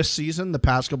found this season, the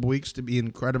past couple weeks, to be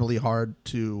incredibly hard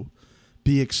to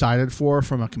be excited for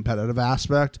from a competitive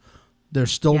aspect.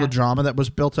 There's still the drama that was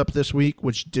built up this week,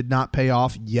 which did not pay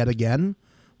off yet again,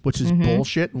 which is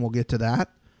bullshit, and we'll get to that.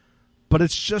 But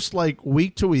it's just like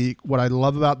week to week, what I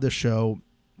love about this show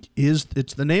is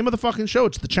it's the name of the fucking show.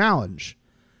 It's the challenge.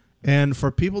 And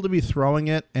for people to be throwing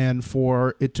it and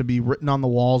for it to be written on the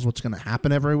walls what's going to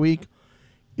happen every week,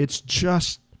 it's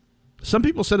just, some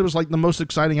people said it was like the most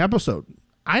exciting episode.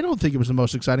 I don't think it was the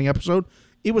most exciting episode.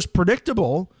 It was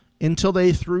predictable until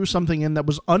they threw something in that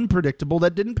was unpredictable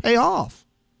that didn't pay off.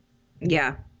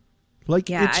 Yeah.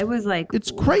 I was like,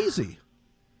 it's crazy.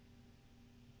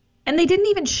 And they didn't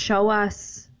even show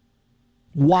us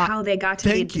how they got to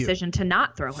the decision to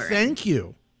not throw her in. Thank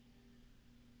you.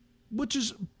 Which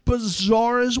is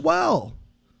bizarre as well.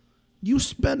 You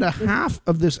spend a half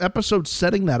of this episode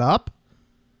setting that up.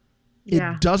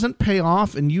 Yeah. It doesn't pay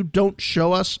off, and you don't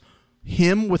show us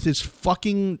him with his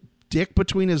fucking dick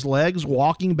between his legs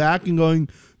walking back and going,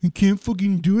 I can't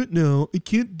fucking do it now. I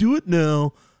can't do it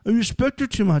now. I respect her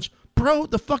too much. Bro,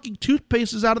 the fucking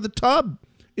toothpaste is out of the tub.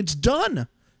 It's done.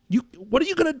 What are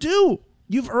you going to do?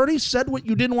 You've already said what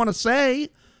you didn't want to say.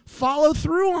 Follow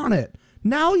through on it.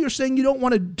 Now you're saying you don't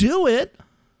want to do it.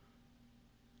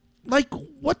 Like,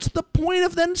 what's the point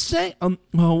of then saying, oh,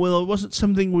 well, it wasn't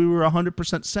something we were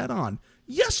 100% set on.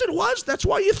 Yes, it was. That's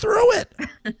why you threw it.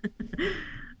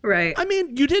 Right. I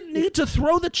mean, you didn't need to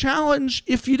throw the challenge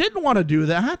if you didn't want to do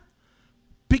that,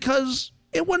 because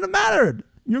it wouldn't have mattered.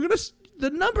 The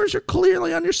numbers are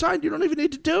clearly on your side. You don't even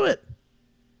need to do it.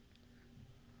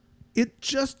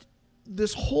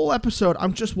 This whole episode,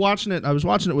 I'm just watching it. I was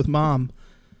watching it with Mom,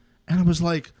 and I was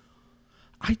like,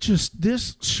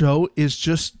 this show is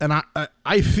just, and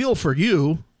I feel for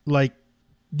you, like,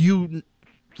 you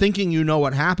thinking you know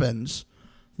what happens.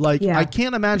 Like, I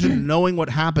can't imagine knowing what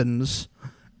happens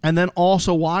and then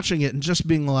also watching it and just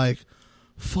being like,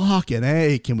 fucking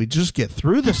A, can we just get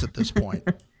through this at this point?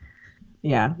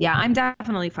 Yeah, I'm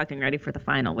definitely fucking ready for the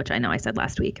final, which I know I said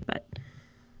last week, but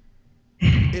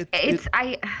I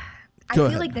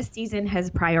feel like this season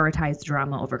has prioritized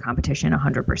drama over competition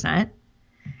 100%.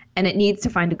 And it needs to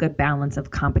find a good balance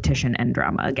of competition and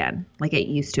drama again, like it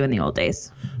used to in the old days.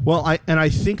 Well, I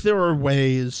think there are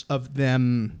ways of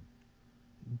them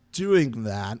doing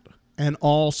that and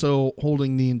also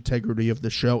holding the integrity of the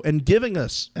show and giving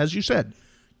us, as you said,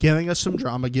 giving us some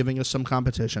drama, giving us some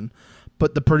competition,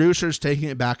 but the producers taking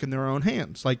it back in their own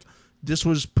hands. Like, this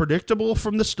was predictable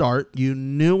from the start. You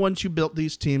knew once you built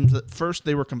these teams that first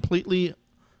they were completely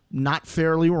not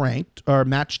fairly ranked or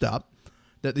matched up,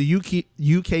 that the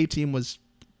UK team was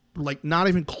like not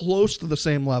even close to the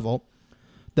same level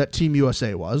that Team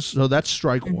USA was. So that's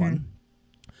strike one.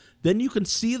 Then you can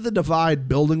see the divide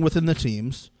building within the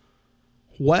teams.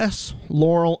 Wes,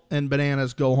 Laurel, and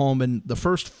Bananas go home in the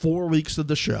first 4 weeks of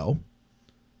the show.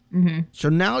 So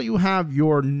now you have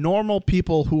your normal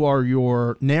people who are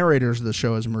your narrators of the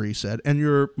show, as Marie said, and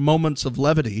your moments of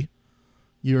levity.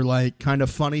 You're like kind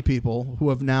of funny people who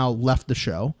have now left the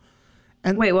show.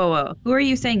 And wait, whoa. Who are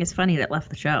you saying is funny that left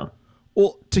the show?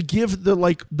 Well, to give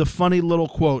the funny little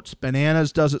quotes,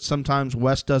 Bananas does it sometimes,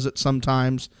 Wes does it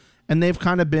sometimes, and they've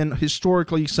kind of been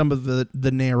historically some of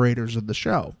the narrators of the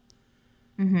show.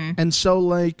 And so,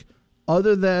 like,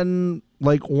 other than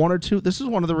like one or two, this is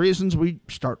one of the reasons we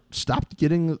stopped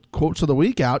getting quotes of the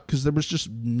week out, because there was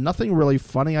just nothing really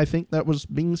funny, I think, that was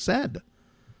being said.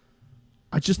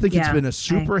 I just think it's been a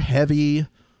super heavy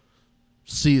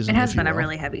season. It has been a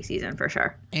really heavy season for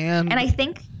sure. And I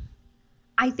think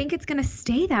it's going to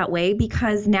stay that way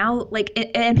because now, like,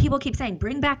 and people keep saying,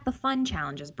 bring back the fun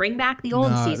challenges, bring back the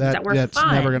old seasons that were fun.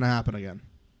 That's never going to happen again.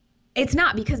 It's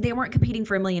not, because they weren't competing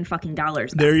for $1 million fucking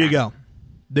dollars. There you go.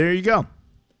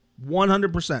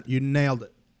 100%. You nailed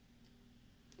it.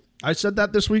 I said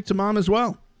that this week to Mom as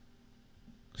well.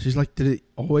 She's like, did it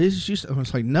always? I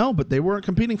was like, no, but they weren't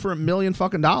competing for $1 million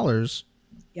fucking dollars.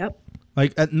 Yep.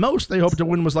 Like, at most, they hoped to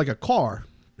win was like a car.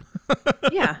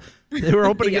 Yeah. They were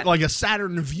hoping to get like a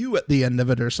Saturn View at the end of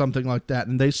it or something like that.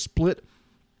 And they split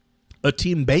a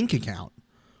team bank account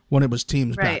when it was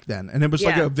teams back then. And it was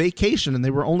like a vacation, and they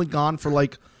were only gone for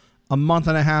like a month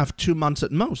and a half, 2 months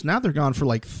at most. Now they're gone for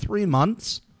like 3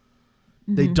 months.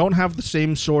 They don't have the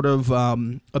same sort of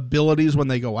abilities when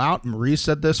they go out. Marie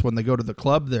said this, when they go to the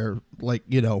club, they're like,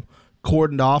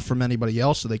 cordoned off from anybody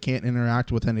else, so they can't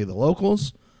interact with any of the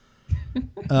locals.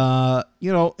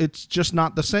 It's just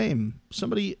not the same.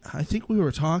 Somebody, I think we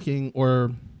were talking,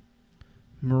 or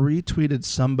Marie tweeted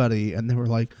somebody, and they were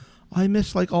like, I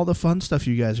miss like all the fun stuff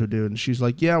you guys are doing. She's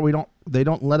like, yeah, they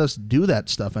don't let us do that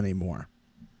stuff anymore.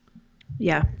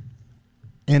 Yeah.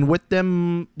 And with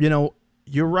them,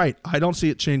 you're right. I don't see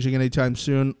it changing anytime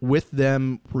soon. With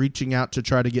them reaching out to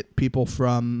try to get people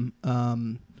from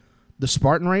the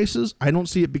Spartan races, I don't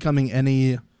see it becoming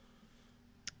any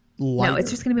lighter. No,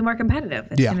 it's just going to be more competitive.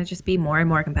 It's going to just be more and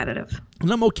more competitive. And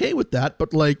I'm okay with that,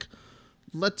 but like,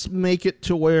 let's make it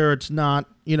to where it's not,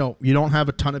 you don't have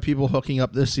a ton of people hooking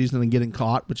up this season and getting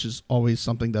caught, which is always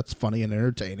something that's funny and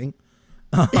entertaining.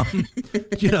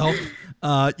 You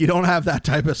don't have that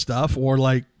type of stuff, or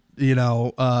like,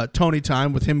 Tony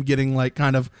Time with him getting like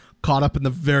kind of caught up in the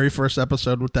very first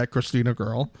episode with that Christina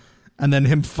girl, and then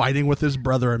him fighting with his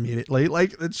brother immediately.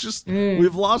 Like, it's just,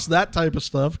 we've lost that type of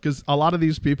stuff because a lot of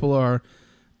these people are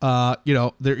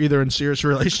they're either in serious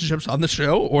relationships on the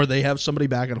show or they have somebody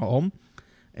back at home.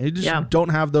 And you just don't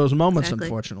have those moments,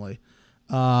 unfortunately.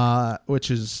 Which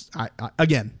is,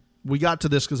 again, we got to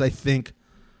this because I think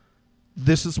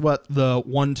this is what the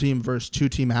one team versus two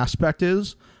team aspect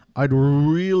is. I'd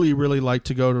really, really like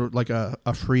to go to like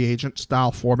a free agent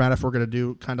style format if we're going to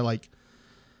do kind of like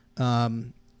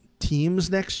teams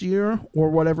next year or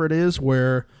whatever it is,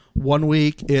 where 1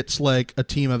 week it's like a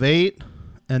team of 8,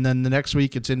 and then the next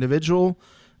week it's individual,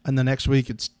 and the next week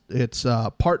it's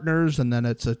partners, and then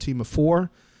it's a team of 4.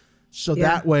 So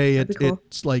that way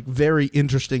it's like very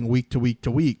interesting week to week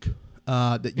to week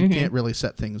that you can't really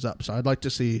set things up. So I'd like to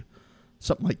see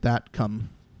something like that come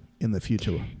in the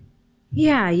future.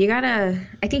 Yeah,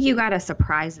 I think you gotta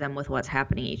surprise them with what's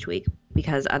happening each week,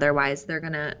 because otherwise they're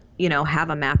gonna, have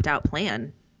a mapped out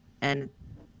plan. And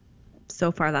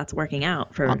so far that's working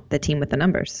out for the team with the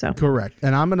numbers. So correct.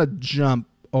 And I'm gonna jump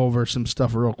over some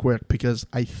stuff real quick because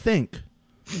I think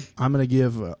I'm going to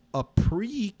give a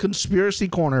pre-conspiracy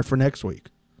corner for next week.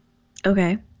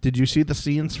 Okay. Did you see the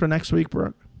scenes for next week,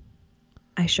 Brooke?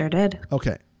 I sure did.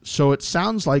 Okay. So it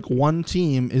sounds like one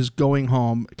team is going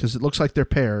home because it looks like they're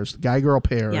pairs, guy-girl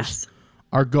pairs,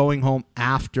 are going home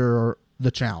after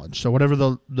the challenge. So whatever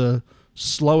the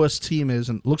slowest team is,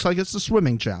 and it looks like it's the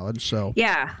swimming challenge. So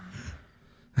yeah.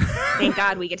 Thank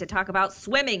God we get to talk about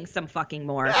swimming some fucking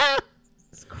more.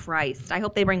 Christ. I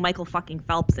hope they bring Michael fucking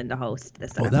Phelps in to host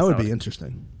this episode. That would be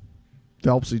interesting.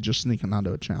 Phelpsy just sneaking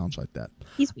onto a challenge like that.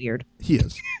 He's weird. He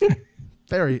is.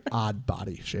 Very odd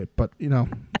body shape, but,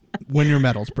 win your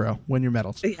medals, bro. Win your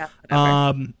medals.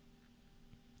 Yeah.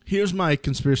 Here's my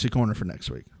conspiracy corner for next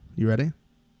week. You ready?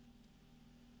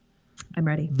 I'm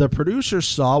ready. The producers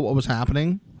saw what was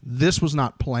happening. This was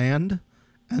not planned,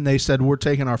 and they said, we're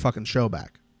taking our fucking show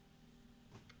back.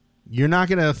 You're not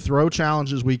going to throw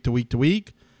challenges week to week to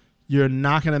week. You're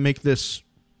not going to make this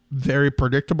very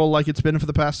predictable like it's been for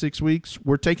the past 6 weeks.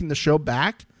 We're taking the show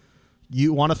back.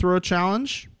 You want to throw a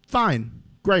challenge? Fine.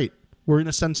 Great. We're going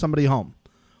to send somebody home.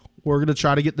 We're going to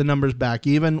try to get the numbers back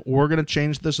even. We're going to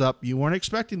change this up. You weren't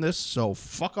expecting this, so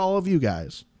fuck all of you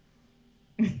guys.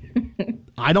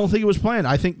 I don't think it was planned.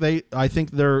 I think they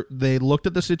looked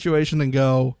at the situation and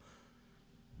go,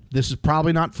 this is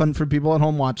probably not fun for people at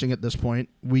home watching at this point.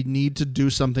 We need to do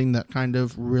something that kind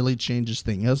of really changes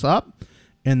things up,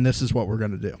 and this is what we're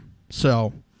going to do.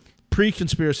 So,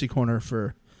 pre-conspiracy corner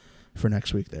for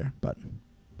next week there, but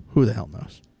who the hell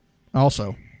knows?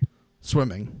 Also,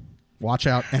 swimming. Watch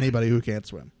out, anybody who can't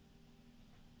swim.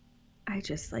 I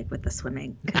just like with the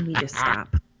swimming. Can we just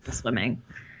stop the swimming?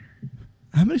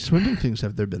 How many swimming things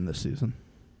have there been this season?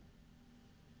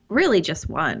 Really, just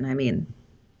one. I mean...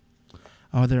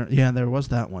 Oh, there was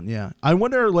that one. Yeah, I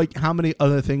wonder how many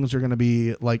other things are going to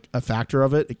be a factor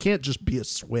of it. It can't just be a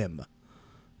swim.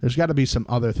 There's got to be some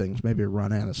other things, maybe a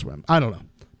run and a swim. I don't know,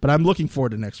 but I'm looking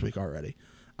forward to next week already.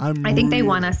 I think they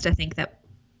want us to think that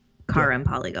Cara and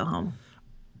Polly go home.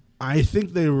 I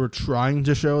think they were trying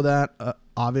to show that.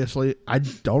 Obviously, I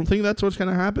don't think that's what's going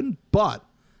to happen, but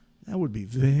that would be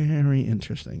very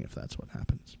interesting if that's what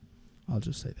happens. I'll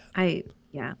just say that.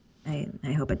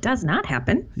 I hope it does not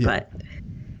happen, but...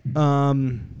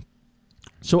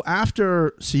 So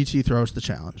after CT throws the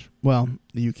challenge,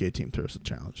 the UK team throws the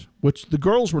challenge, which the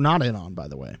girls were not in on, by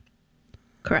the way.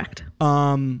 Correct.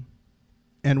 And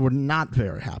were not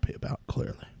very happy about,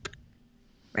 clearly.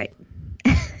 Right.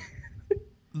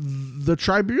 The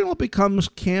tribunal becomes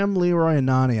Cam, Leroy, and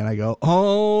Nany, and I go,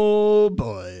 oh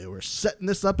boy, we're setting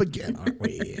this up again, aren't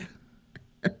we?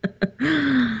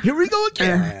 Here we go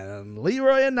again.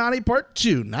 Leroy and Nany Part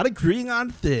 2, not agreeing on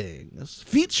things,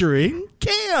 featuring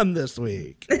Cam this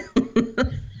week.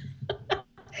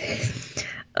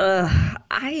 Ugh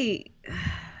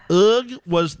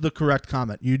was the correct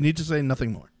comment. You need to say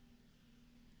nothing more.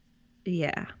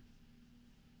 Yeah.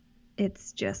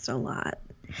 It's just a lot.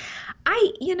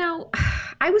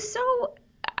 I was so...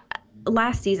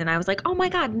 Last season, I was like, oh my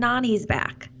God, Nany's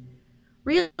back.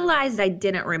 Realized I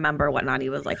didn't remember what Nany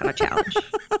was like on a challenge.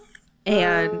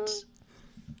 And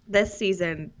this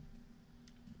season,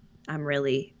 I'm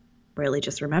really, really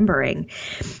just remembering.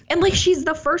 And she's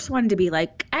the first one to be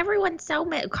like, everyone's so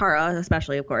Cara,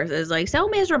 especially, of course, is so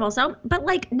miserable. But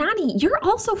Nany, you're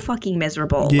also fucking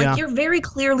miserable. Yeah. You're very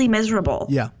clearly miserable.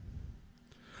 Yeah.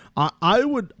 I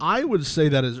would say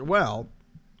that as well.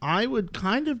 I would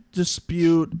kind of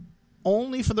dispute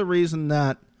only for the reason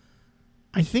that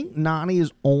I think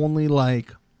Nany's only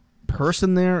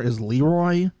person there is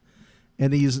Leroy,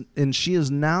 and she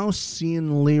has now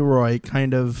seen Leroy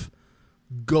kind of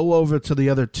go over to the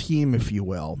other team, if you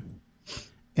will,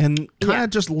 and kind of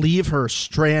just leave her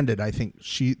stranded. I think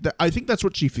that's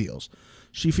what she feels.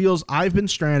 She feels, I've been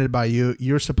stranded by you.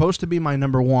 You're supposed to be my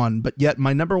number one, but yet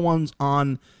my number one's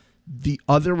on the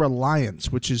other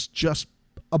alliance, which is just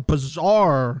a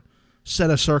bizarre set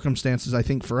of circumstances, I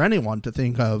think, for anyone to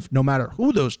think of, no matter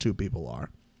who those two people are.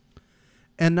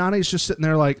 And Nani's just sitting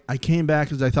there like, I came back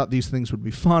because I thought these things would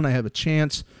be fun. I have a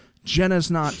chance.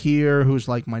 Jenna's not here, who's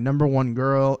like my number one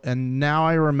girl, and now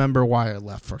I remember why I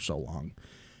left for so long.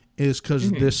 Is because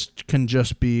this can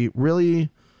just be really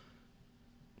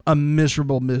a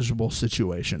miserable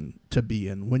situation to be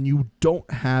in when you don't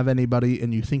have anybody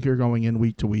and you think you're going in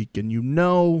week to week and you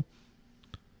know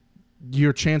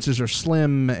your chances are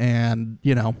slim, and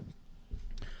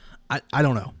I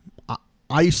don't know.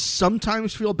 I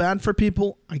sometimes feel bad for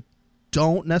people. I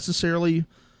don't necessarily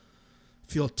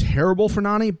feel terrible for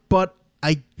Nani, but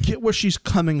I get where she's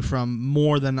coming from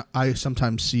more than I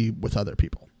sometimes see with other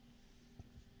people.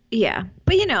 Yeah.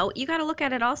 But, you got to look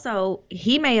at it also.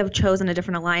 He may have chosen a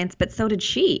different alliance, but so did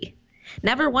she.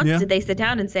 Never once did they sit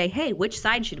down and say, hey, which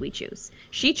side should we choose?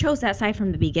 She chose that side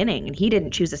from the beginning, and he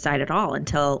didn't choose a side at all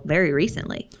until very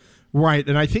recently. Right.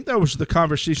 And I think that was the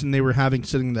conversation they were having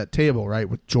sitting at that table, right,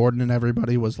 with Jordan and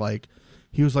everybody. He was like,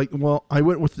 well, I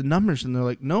went with the numbers. And they're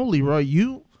like, no, Leroy,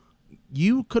 you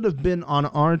could have been on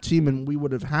our team and we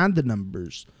would have had the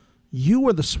numbers. You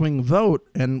were the swing vote,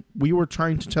 and we were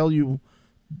trying to tell you,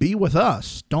 be with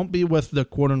us. Don't be with the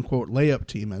quote-unquote layup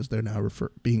team, as they're now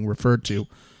being referred to.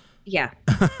 Yeah.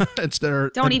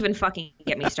 Don't even fucking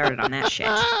get me started on that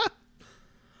shit.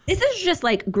 This is just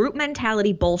like group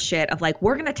mentality bullshit of like,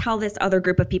 we're going to tell this other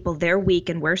group of people they're weak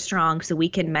and we're strong so we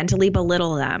can mentally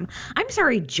belittle them. I'm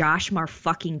sorry, Josh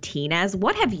Martinez.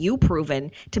 What have you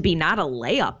proven to be not a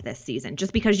layup this season?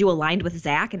 Just because you aligned with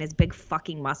Zach and his big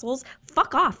fucking muscles?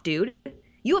 Fuck off, dude.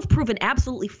 You have proven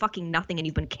absolutely fucking nothing, and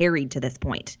you've been carried to this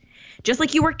point. Just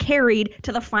like you were carried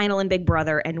to the final in Big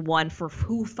Brother and won for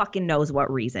who fucking knows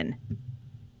what reason.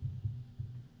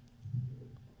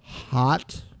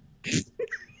 Hot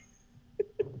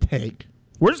take.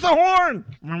 Where's the horn?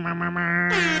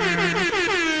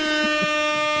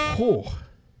 Oh.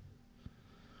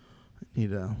 I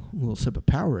need a little sip of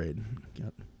Powerade.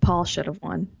 Paul should have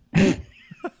won.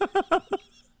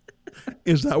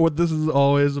 Is that what this has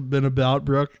always been about,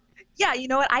 Brooke? Yeah, you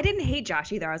know what? I didn't hate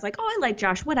Josh either. I was like, oh, I like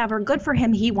Josh. Whatever. Good for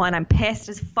him. He won. I'm pissed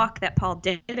as fuck that Paul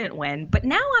didn't win. But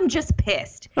now I'm just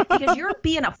pissed because you're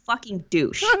being a fucking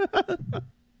douche.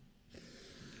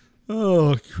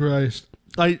 Oh, Christ.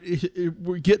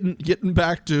 We're getting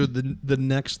back to the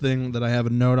next thing that I have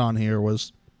a note on here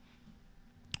was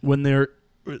when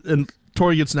and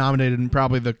Tori gets nominated, and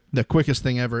probably the quickest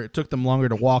thing ever. It took them longer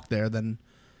to walk there than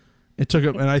it took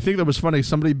him. And I think that was funny.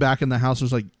 Somebody back in the house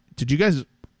was like, did you guys,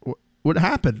 what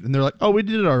happened? And they're like, oh, we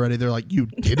did it already. They're like, you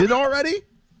did it already?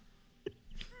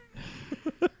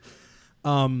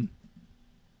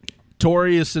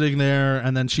 Tori is sitting there,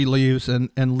 and then she leaves,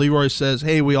 and Leroy says,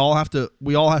 hey, we all have to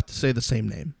say the same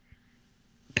name.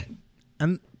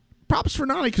 And props for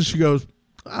Nani, because she goes,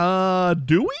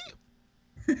 do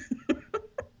we?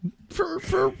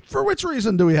 For which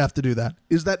reason do we have to do that?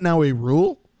 Is that now a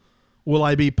rule? Will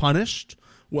I be punished?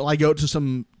 Will I go to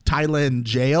some Thailand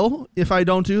jail if I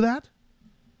don't do that?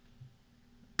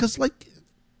 Because,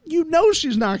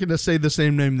 she's not going to say the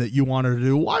same name that you want her to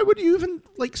do. Why would you even,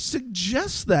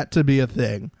 suggest that to be a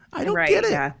thing? I don't get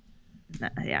it. Yeah.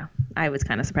 Yeah. I was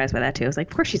kind of surprised by that, too. I was like,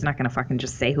 of course she's not going to fucking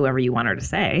just say whoever you want her to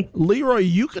say. Leroy,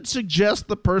 you could suggest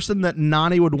the person that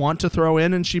Nani would want to throw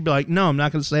in, and she'd be like, no, I'm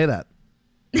not going to say that.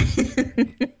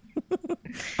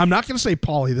 I'm not going to say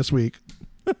Pauly this week.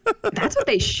 That's what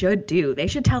they should do. They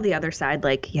should tell the other side,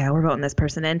 yeah, we're voting this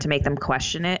person in to make them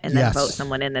question it, and then vote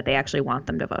someone in that they actually want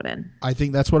them to vote in. I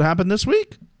think that's what happened this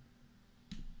week.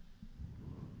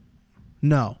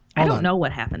 No. I don't know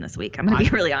what happened this week. I'm going to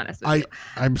be really honest with you.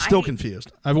 I'm still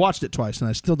confused. I've watched it twice, and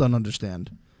I still don't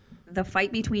understand. The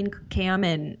fight between Cam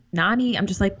and Nani, I'm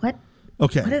just like, what?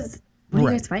 Okay. What are you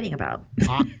guys fighting about?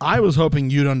 I was hoping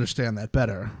you'd understand that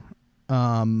better.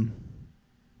 I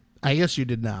guess you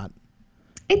did not.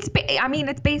 It's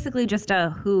basically just a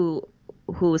who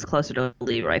is closer to a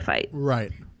Leroy fight.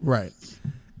 Right.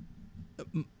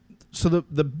 So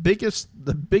the biggest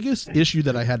issue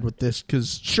that I had with this,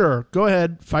 because sure, go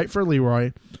ahead, fight for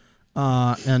Leroy,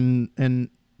 and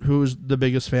who's the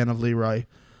biggest fan of Leroy,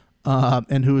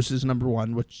 and who is his number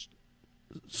one? Which,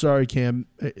 sorry, Cam,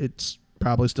 it's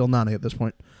probably still Nani at this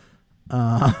point,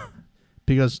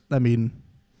 because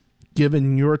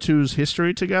given your two's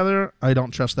history together, I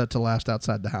don't trust that to last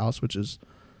outside the house, which is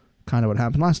kind of what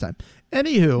happened last time.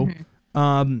 Anywho,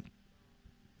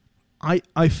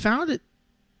 I found it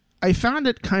I found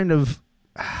it kind of,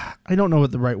 I don't know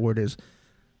what the right word is.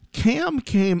 Cam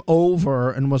came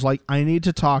over and was like, I need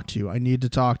to talk to you. I need to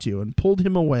talk to you. And pulled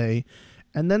him away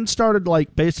and then started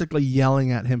like basically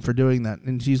yelling at him for doing that.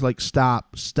 And she's like,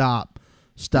 stop.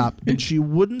 And she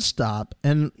wouldn't stop.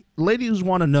 And ladies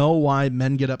want to know why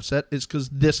men get upset. It's because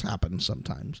this happens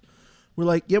sometimes. We're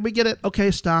like, yeah, we get it. Okay,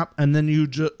 stop. And then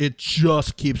it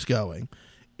just keeps going.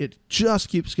 It just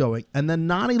keeps going. And then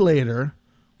Nani later,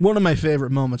 one of my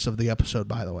favorite moments of the episode,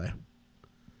 by the way.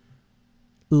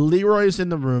 Leroy's in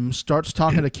the room, starts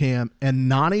talking to Cam, and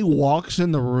Nani walks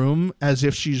in the room as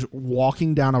if she's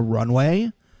walking down a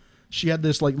runway. She had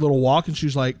this like little walk, and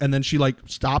she's like, and then she like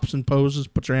stops and poses,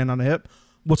 puts her hand on the hip.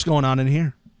 What's going on in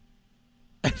here?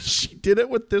 And she did it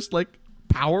with this like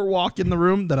power walk in the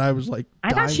room that I was like,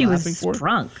 I thought she was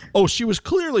drunk. Oh, she was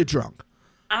clearly drunk.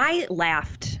 I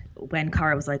laughed when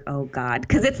Cara was like, "Oh God,"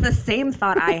 because it's the same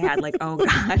thought I had. Like, "Oh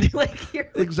God," like you're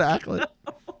exactly. No.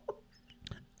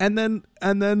 And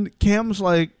then Cam's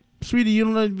like, sweetie, you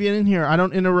don't need to be in here. I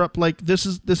don't interrupt. Like, this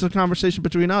is a conversation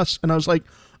between us. And I was like,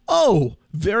 oh,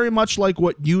 very much like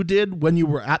what you did when you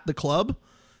were at the club.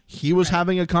 He was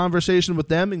having a conversation with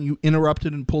them and you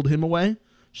interrupted and pulled him away.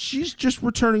 She's just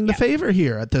returning the favor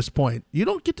here at this point. You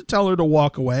don't get to tell her to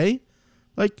walk away.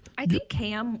 Like, I think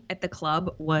Cam at the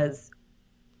club was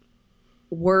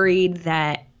worried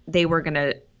that they were going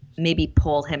to maybe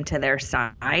pull him to their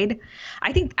side.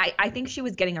 I think she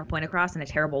was getting her point across in a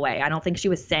terrible way. I don't think she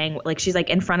was saying, like, she's like,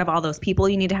 in front of all those people,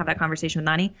 you need to have that conversation with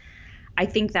Nani. I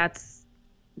think that's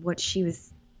what she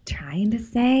was trying to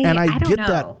say. And I don't get know.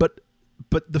 that,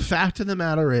 but the fact of the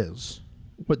matter is,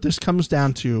 what this comes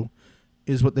down to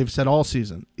is what they've said all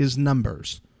season, is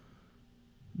numbers.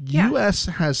 Yeah. U.S.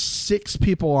 has 6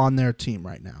 people on their team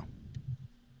right now,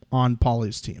 on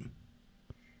Paulie's team.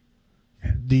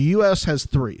 The U.S. has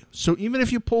 3. So even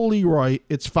if you pull Leroy,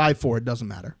 it's 5-4. It doesn't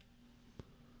matter.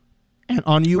 And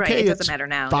on UK, it doesn't it's matter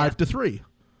now, 5-3.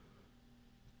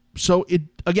 So it,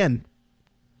 again,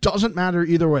 doesn't matter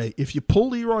either way. If you pull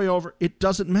Leroy over, it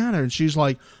doesn't matter. And she's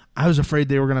like, I was afraid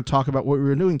they were going to talk about what we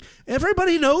were doing.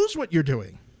 Everybody knows what you're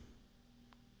doing.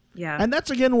 Yeah. And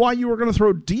that's, again, why you were going to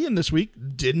throw D in this week.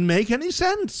 Didn't make any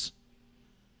sense.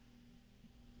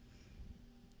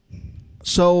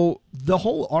 So the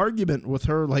whole argument with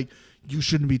her, like, you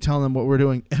shouldn't be telling them what we're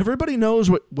doing. Everybody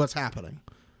knows what's happening.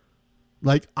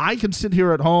 Like, I can sit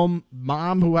here at home.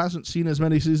 Mom, who hasn't seen as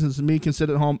many seasons as me, can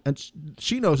sit at home, and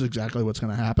she knows exactly what's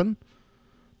going to happen.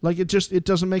 Like, it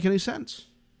doesn't make any sense.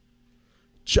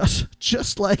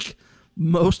 Just like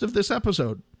most of this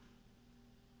episode.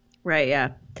 Right,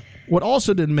 yeah. What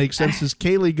also didn't make sense is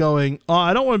Kaylee going, oh,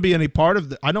 I don't want to be any part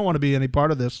of I don't want to be any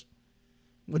part of this.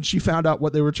 When she found out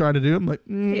what they were trying to do, I'm like,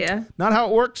 yeah, not how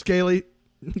it works, Kaylee.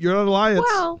 You're an alliance.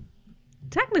 Well,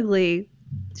 technically,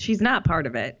 she's not part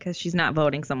of it because she's not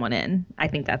voting someone in. I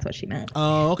think that's what she meant.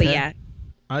 Oh, okay. But yeah,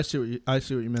 I see what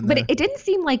you meant. But it didn't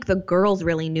seem like the girls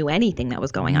really knew anything that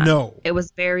was going on. No, it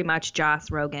was very much Joss,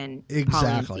 Rogan,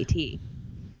 exactly. Paulie, and CT.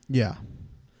 Yeah.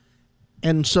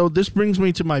 And so this brings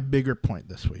me to my bigger point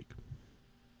this week.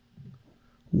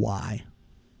 Why?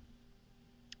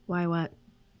 Why what?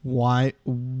 Why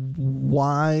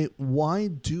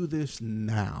do this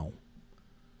now?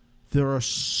 There are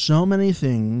so many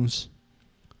things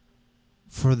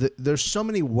there's so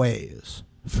many ways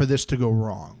for this to go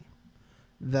wrong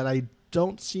that I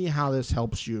don't see how this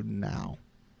helps you now.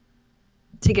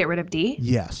 To get rid of D?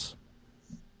 Yes.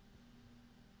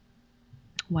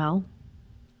 Well,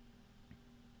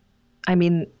 I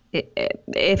mean,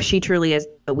 if she truly is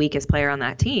the weakest player on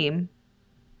that team,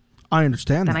 I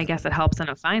understand then that. I guess it helps in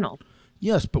a final.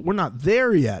 Yes, but we're not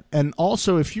there yet. And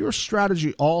also, if your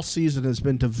strategy all season has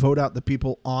been to vote out the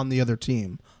people on the other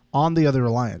team, on the other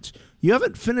alliance, you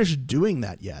haven't finished doing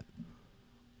that yet.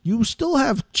 You still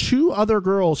have 2 other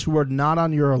girls who are not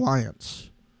on your alliance.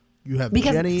 You have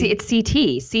Jenny. It's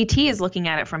CT. CT is looking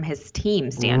at it from his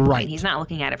team standpoint. Right. He's not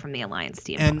looking at it from the alliance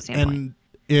team standpoint. And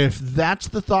if that's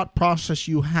the thought process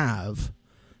you have,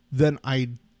 then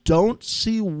I don't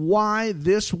see why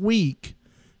this week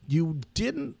you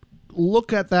didn't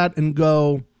look at that and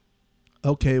go,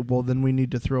 okay, well, then we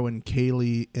need to throw in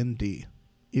Kaylee and D.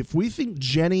 If we think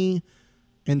Jenny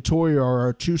and Tori are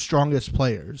our 2 strongest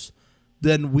players,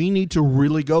 then we need to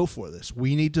really go for this.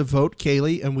 We need to vote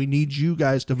Kaylee, and we need you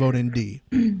guys to vote in D.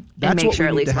 That's and make what sure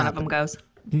at least one of them goes.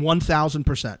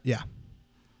 1,000%, yeah.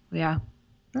 Yeah.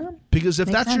 Because if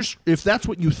that's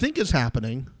what you think is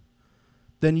happening,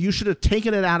 then you should have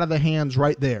taken it out of the hands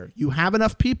right there. You have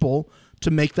enough people to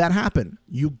make that happen.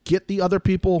 You get the other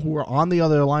people who are on the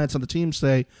other alliance on the team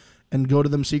and go to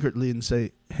them secretly and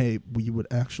say, hey, we would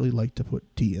actually like to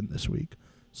put D in this week.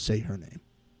 say her name.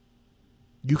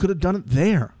 You could have done it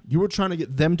there. You were trying to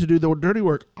get them to do the dirty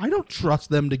work. I don't trust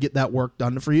them to get that work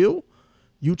done for you.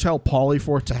 You tell Paulie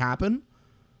for it to happen.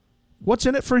 What's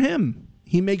in it for him?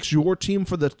 He makes your team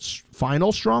for the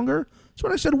final stronger. That's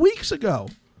what I said weeks ago.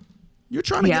 You're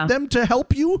trying to get them to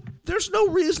help you. There's no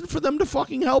reason for them to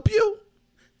fucking help you.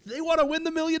 They want to win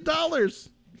the $1 million.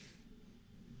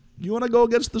 You want to go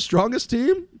against the strongest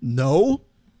team? No.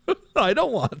 I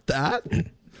don't want that.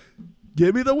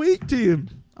 Give me the weak team.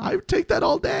 I would take that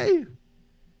all day.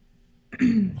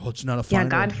 Oh, it's not a final. Yeah,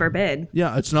 God forbid.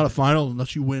 Yeah, it's not a final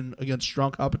unless you win against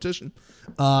strong competition.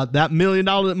 That $1 million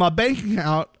in my bank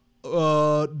account,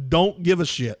 don't give a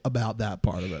shit about that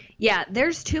part of it. Yeah,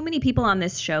 there's too many people on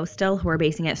this show still who are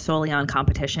basing it solely on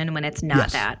competition when it's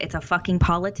not that. It's a fucking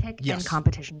politic and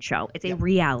competition show. It's a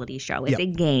reality show. It's a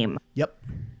game. Yep.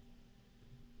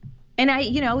 And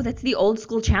that's the old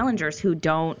school challengers who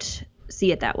don't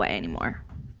see it that way anymore.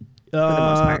 For the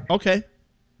most part. Okay.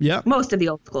 Yeah. Most of the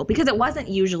old school. Because it wasn't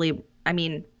usually,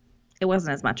 it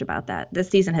wasn't as much about that. This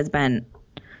season has been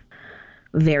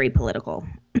very political.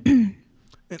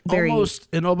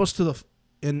 Almost to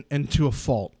a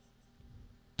fault.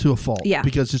 To a fault. Yeah.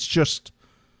 Because it's just,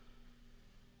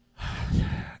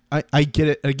 I get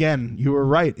it. Again, you were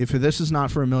right. If this is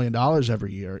not for $1 million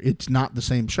every year, it's not the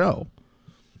same show.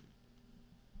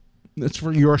 It's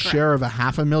for your share of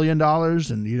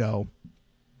 $500,000, and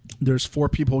there's 4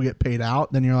 people who get paid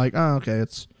out. Then you're like, oh, okay,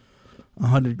 it's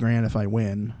 $100,000 if I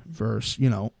win, versus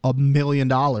 $1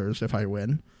 million if I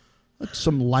win. That's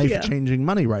some life changing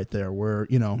money right there. Where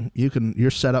you're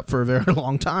set up for a very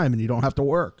long time and you don't have to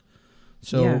work.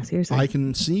 So I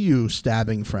can see you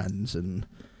stabbing friends and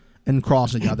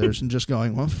crossing others and just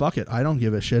going, well, fuck it. I don't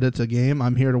give a shit. It's a game.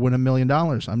 I'm here to win $1 million.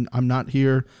 I'm not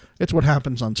here. It's what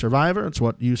happens on Survivor. It's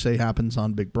what you say happens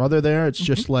on Big Brother there. It's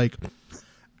just like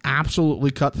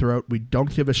absolutely cutthroat. We don't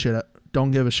give a shit.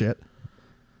 Don't give a shit.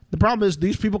 The problem is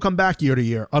these people come back year to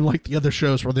year, unlike the other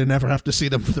shows where they never have to see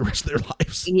them for the rest of their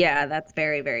lives. Yeah, that's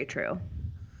very, very true.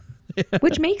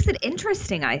 Which makes it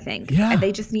interesting, I think. Yeah. And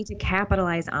they just need to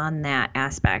capitalize on that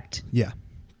aspect. Yeah.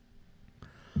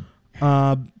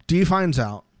 Dee finds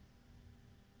out,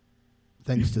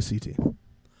 thanks to CT,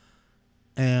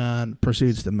 and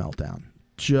proceeds to melt down.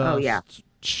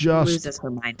 Just loses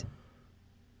her mind.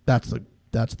 That's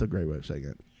the great way of saying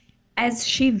it. As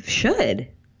she should.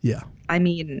 Yeah.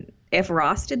 If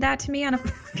Ross did that to me on a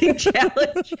fucking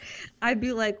challenge, I'd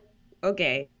be like,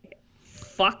 okay,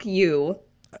 fuck you.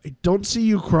 I don't see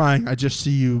you crying. I just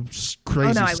see you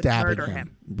crazy I would stabbing murder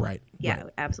him. Right. Yeah, right. I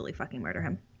would absolutely fucking murder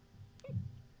him.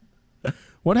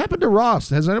 What happened to Ross?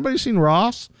 Has anybody seen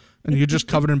Ross? And you're just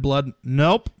covered in blood?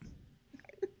 Nope.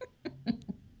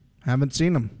 Haven't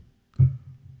seen him.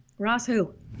 Ross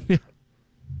who?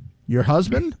 Your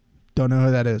husband? Don't know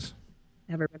who that is.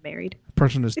 Never been married.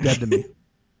 Person is dead to me.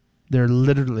 They're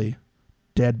literally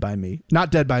dead by me.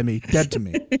 Not dead by me. Dead to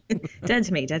me. Dead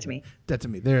to me. Dead to me. Dead to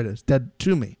me. There it is. Dead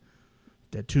to me.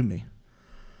 Dead to me.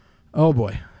 Oh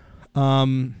boy.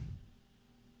 I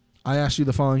asked you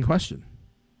the following question.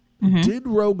 Mm-hmm. Did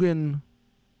Rogan,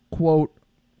 quote,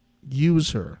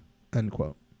 use her, end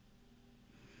quote?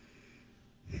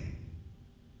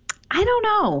 I don't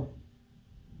know.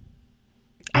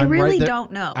 I really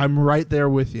don't know. I'm right there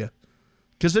with you.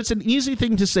 Because it's an easy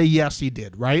thing to say, yes, he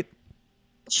did, right?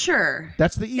 Sure.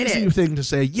 That's the easy thing to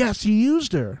say, yes, he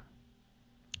used her.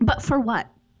 But for what?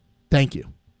 Thank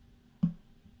you.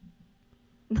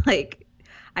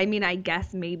 I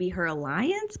guess maybe her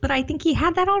alliance, but I think he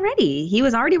had that already. He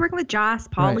was already working with Joss,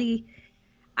 Paulie.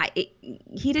 Right.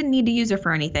 He didn't need to use her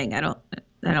for anything. I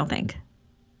don't think.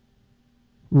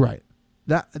 Right.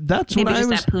 That's maybe what I was.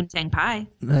 Maybe just that poontang pie.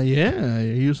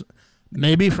 Yeah.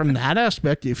 Maybe from that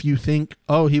aspect, if you think,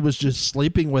 oh, he was just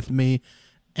sleeping with me,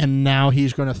 and now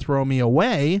he's going to throw me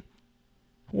away.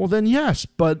 Well, then yes.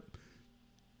 But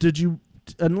did you?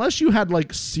 Unless you had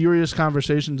serious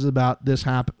conversations about this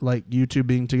like you two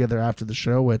being together after the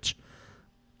show, which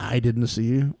I didn't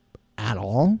see at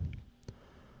all,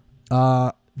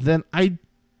 then I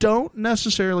don't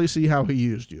necessarily see how he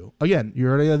used you. Again,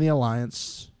 you're already in the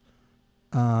alliance.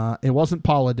 It wasn't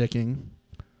politicking.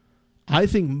 I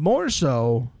think more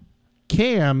so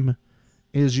Cam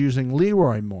is using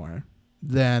Leroy more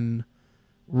than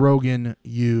Rogan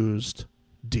used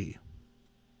Dee.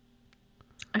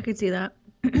 I could see that.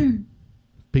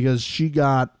 Because she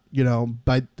got,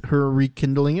 by her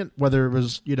rekindling it, whether it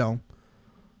was,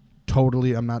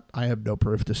 totally, I have no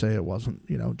proof to say it wasn't,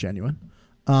 genuine.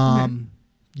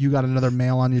 You got another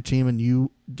male on your team and you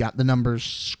got the numbers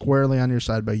squarely on your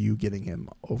side by you getting him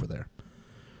over there.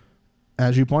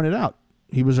 As you pointed out,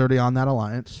 he was already on that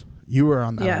alliance. You were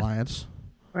on that Yeah. alliance.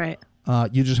 Right.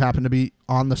 You just happen to be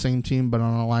on the same team, but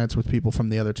on an alliance with people from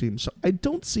the other team. So I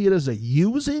don't see it as a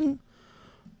using,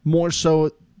 more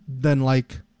so than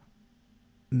like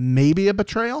maybe a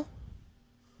betrayal.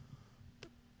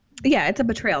 Yeah, it's a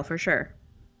betrayal for sure.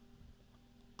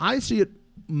 I see it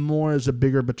more as a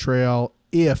bigger betrayal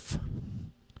if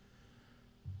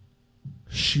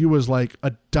she was like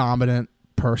a dominant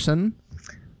person.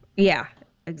 Yeah,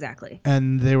 exactly.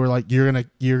 And they were like, you're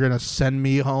gonna send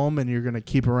me home and you're gonna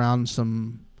keep around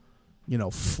some,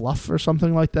 fluff or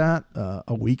something like that,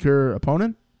 a weaker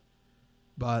opponent.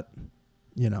 But,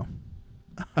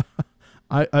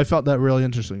 I felt that really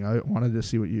interesting. I wanted to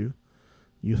see what you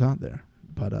thought there.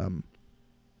 But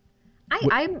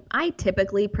I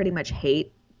typically pretty much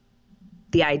hate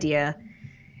the idea,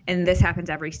 and this happens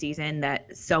every season,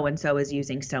 that so and so is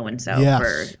using so and so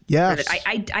for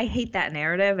I hate that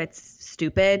narrative. It's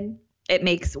stupid. It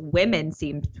makes women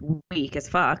seem weak as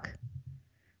fuck.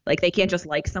 Like they can't just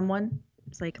like someone.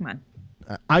 It's like, come on.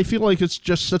 I feel like it's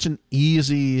just such an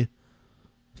easy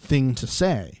thing to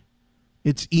say.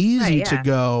 It's easy to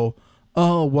go,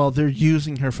 oh well, they're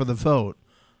using her for the vote.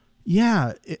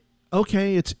 Yeah,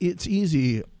 okay, it's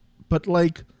easy, but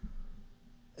like,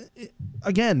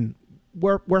 again,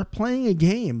 we're playing a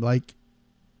game. Like,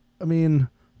 I mean,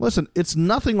 listen, it's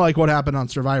nothing like what happened on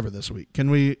Survivor this week. Do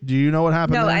you know what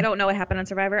happened? No, there? I don't know what happened on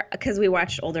Survivor because we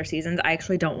watched older seasons. I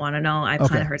actually don't want to know. I've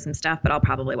kind of heard some stuff, but I'll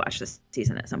probably watch this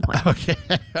season at some point. Okay.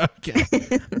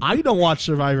 I don't watch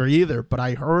Survivor either, but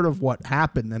I heard of what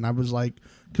happened, and I was like,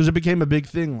 because it became a big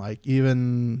thing. Like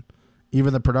even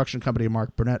the production company,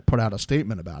 Mark Burnett, put out a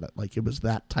statement about it. Like it was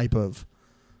that type of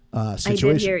situation.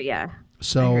 I did hear, yeah.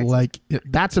 So like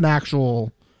that's an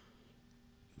actual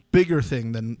bigger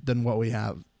thing than what we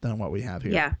have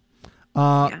here.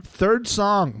 Yeah. Third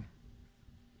song,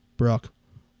 Brooke.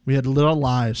 We had Little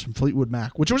Lies from Fleetwood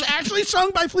Mac, which was actually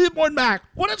sung by Fleetwood Mac.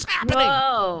 What is happening?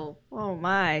 Whoa. Oh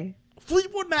my.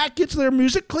 Fleetwood Mac gets their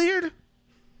music cleared?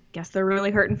 Guess they're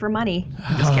really hurting for money.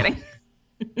 Just kidding.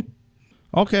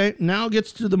 Okay, now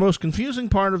gets to the most confusing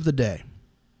part of the day.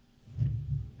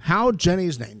 How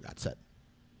Jenny's name got said.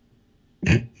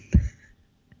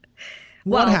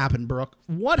 What happened, Brooke?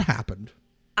 What happened?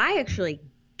 I actually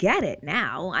get it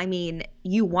now. I mean,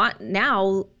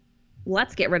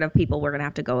 let's get rid of people we're going to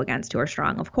have to go against who are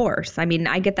strong, of course. I mean,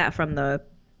 I get that from the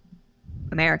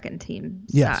American team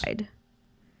side.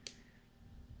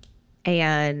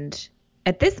 And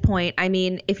at this point, I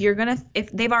mean, if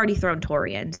they've already thrown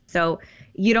Tori in, so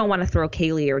you don't want to throw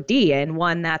Kaylee or Dee in.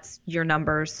 One, that's your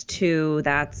numbers. Two,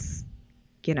 that's,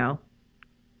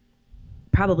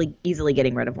 probably easily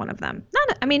getting rid of one of them.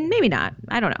 Maybe not.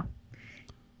 I don't know.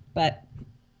 But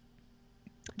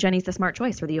Jenny's the smart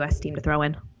choice for the U.S. team to throw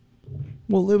in.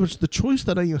 Well, it was the choice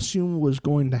that I assumed was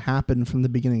going to happen from the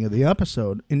beginning of the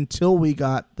episode until we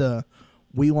got the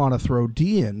we want to throw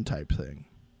Dee in type thing.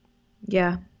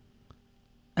 Yeah.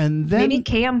 And then maybe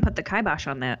Cam put the kibosh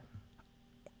on that.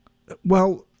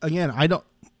 Well, again,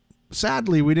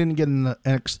 sadly, we didn't get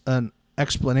an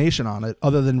explanation on it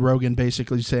other than Rogan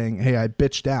basically saying, hey, I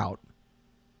bitched out.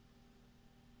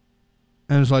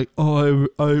 And it's like, oh,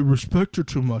 I respect her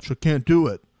too much. I can't do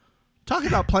it. Talk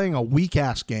about playing a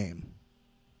weak-ass game.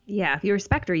 Yeah, if you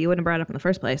respect her, you wouldn't have brought it up in the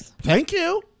first place. Thank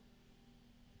you.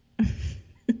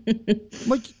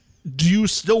 Like, do you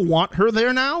still want her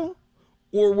there now?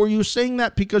 Or were you saying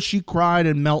that because she cried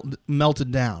and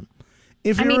melted down?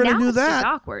 If you're going to do that, it's just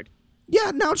awkward.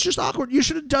 Yeah, now it's just awkward. You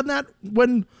should have done that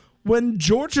when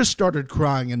Georgia started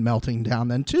crying and melting down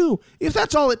then too. If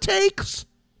that's all it takes.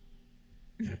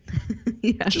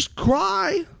 Yeah. Just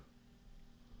cry.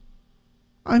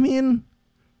 I mean,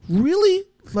 really?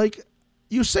 Like,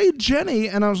 you say Jenny,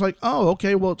 and I was like, oh,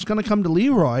 okay, well, it's going to come to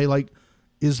Leroy. Like,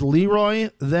 is Leroy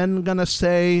then going to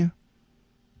say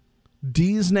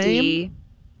Dee's name? D,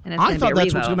 and I thought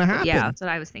that's what's going to happen. Yeah, that's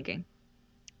what I was thinking.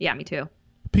 Yeah, me too.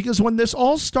 Because when this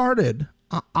all started,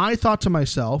 I thought to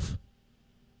myself,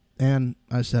 and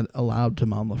I said aloud to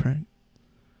Mom LaFranc,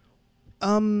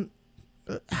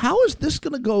 how is this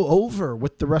going to go over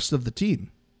with the rest of the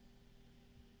team?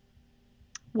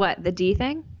 What, the D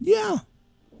thing? Yeah.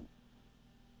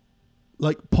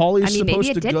 Like, Paulie's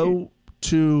supposed to go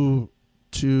to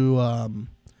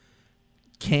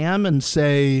Cam and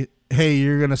say, hey,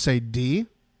 you're going to say D?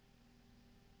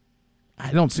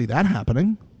 I don't see that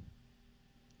happening.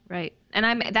 Right.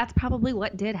 And that's probably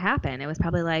what did happen. It was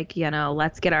probably like,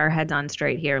 let's get our heads on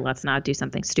straight here. Let's not do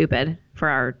something stupid for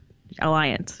our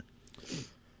alliance.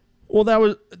 Well, that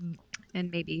was...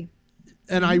 And maybe...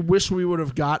 And I wish we would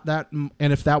have got that. And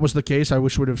if that was the case, I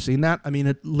wish we would have seen that. I mean,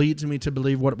 it leads me to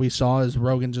believe what we saw is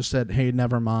Rogan just said, hey,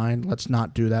 never mind. Let's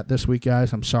not do that this week,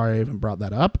 guys. I'm sorry I even brought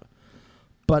that up.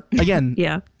 But again,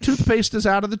 toothpaste is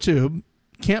out of the tube.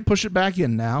 Can't push it back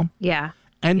in now. Yeah.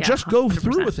 And just go 100%.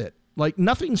 through with it. Like,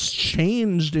 nothing's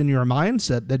changed in your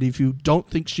mindset that if you don't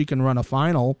think she can run a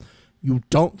final, you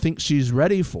don't think she's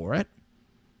ready for it.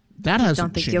 That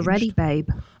hasn't changed. Don't think you're ready, babe.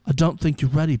 I don't think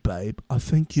you're ready, babe. I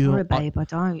think you... Sorry, babe, I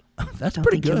don't. That's don't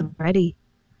pretty think good. You're ready.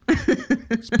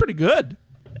 It's pretty good.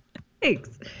 Thanks.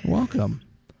 Welcome.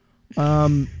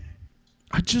 I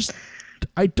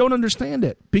don't understand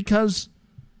it because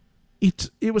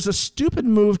it was a stupid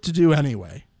move to do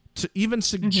anyway. To even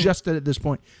suggest it at this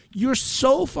point. You're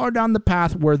so far down the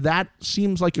path where that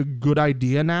seems like a good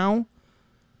idea now.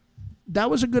 That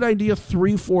was a good idea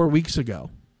 3-4 weeks ago.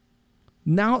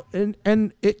 Now,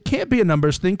 and it can't be a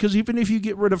numbers thing because even if you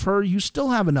get rid of her, you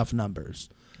still have enough numbers.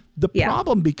 The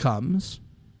problem becomes,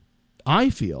 I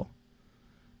feel,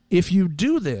 if you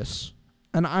do this,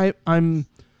 and I'm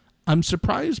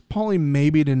surprised Paulie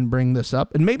maybe didn't bring this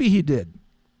up, and maybe he did.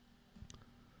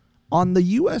 On the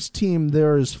U.S. team,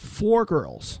 there's 4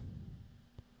 girls.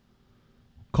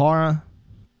 Cara,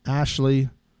 Ashley,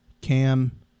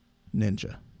 Cam,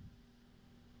 Ninja.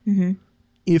 Mm-hmm.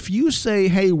 If you say,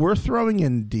 hey, we're throwing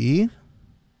in D,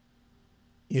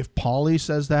 if Paulie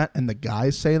says that and the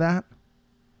guys say that,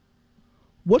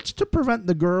 what's to prevent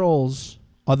the girls,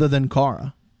 other than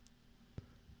Cara,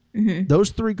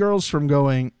 those 3 girls from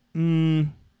going,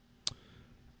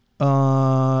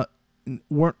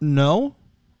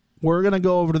 we're going to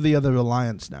go over to the other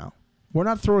alliance now. We're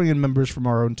not throwing in members from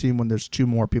our own team when there's 2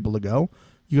 more people to go.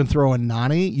 You can throw in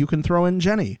Nani. You can throw in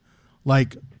Jenny.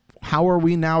 Like, how are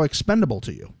we now expendable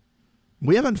to you?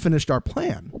 We haven't finished our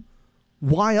plan.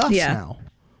 Why us now?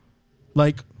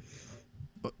 Like,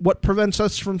 what prevents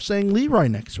us from saying Leroy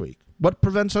next week? What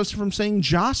prevents us from saying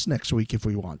Joss next week if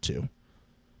we want to?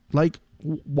 Like,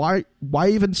 why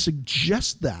even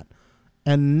suggest that?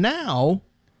 And now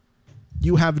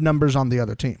you have numbers on the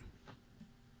other team.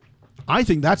 I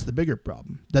think that's the bigger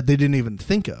problem that they didn't even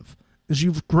think of. Is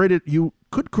you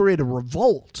could create a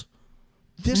revolt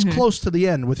this close to the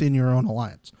end within your own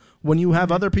alliance when you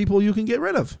have other people you can get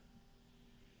rid of.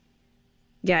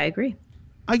 Yeah, I agree.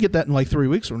 I get that in like 3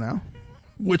 weeks from now,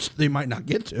 which they might not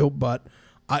get to, but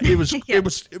it was it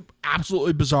was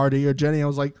absolutely bizarre to hear Jenny. I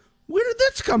was like, where did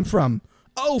this come from?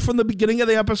 Oh, from the beginning of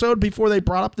the episode before they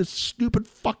brought up this stupid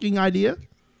fucking idea?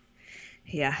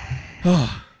 Yeah.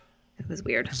 It was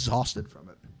weird. Exhausted from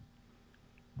it.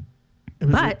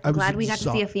 But I'm glad we got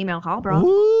to see a female hall brawl.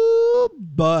 Ooh,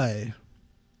 boy.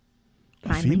 A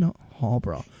Finally. female hall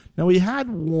brawl. Now, we had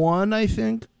one, I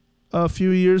think, a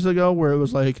few years ago where it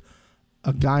was like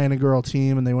a guy and a girl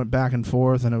team and they went back and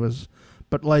forth and it was,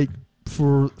 but like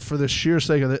for the sheer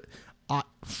sake of it, I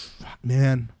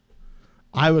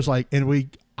was like,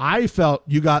 I felt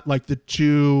you got like the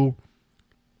two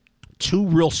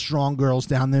real strong girls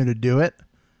down there to do it.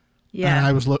 Yeah. And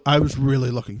I was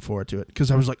really looking forward to it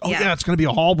because I was like, yeah, it's going to be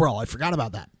a hall brawl. I forgot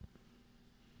about that.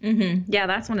 Mm-hmm. Yeah,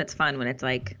 that's when it's fun, when it's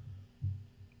like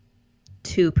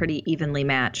 2 pretty evenly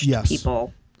matched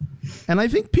people. And I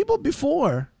think people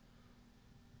before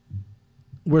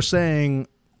were saying,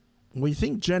 we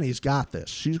think Jenny's got this.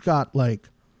 She's got like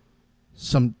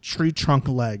some tree trunk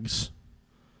legs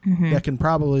that can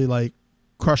probably like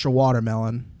crush a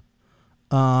watermelon.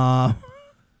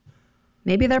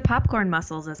 Maybe they're popcorn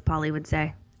muscles, as Polly would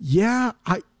say. Yeah,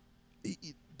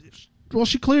 well,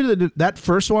 she clearly did that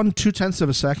first one 0.2 of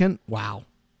a second. Wow.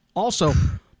 Also,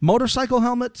 motorcycle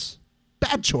helmets,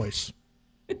 bad choice.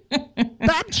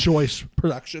 Bad choice,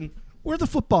 production. Where are the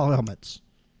football helmets?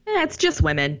 It's just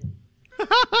women.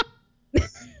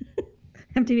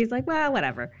 MTV's like, well,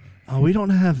 whatever. Oh, we don't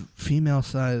have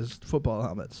female-sized football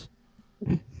helmets.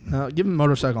 Give them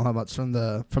motorcycle helmets from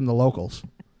the locals.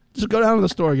 Just go down to the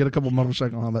store and get a couple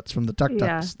motorcycle helmets from the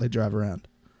tuk-tuks they drive around.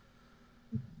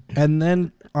 And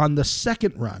then on the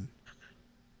second run,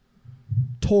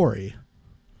 Tori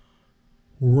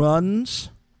runs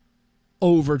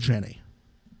over Jenny.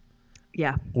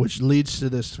 Yeah. Which leads to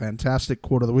this fantastic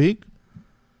quote of the week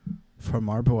from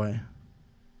our boy,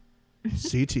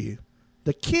 CT,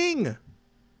 the king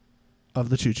of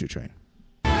the choo-choo train.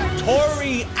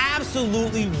 Tori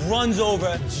absolutely runs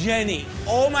over Jenny.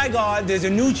 Oh my God, there's a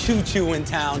new choo-choo in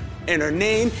town, and her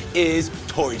name is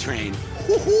Tori Train.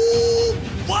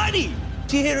 Woohoo, buddy!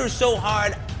 She hit her so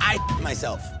hard, I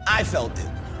myself. I felt it.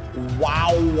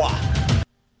 Wow.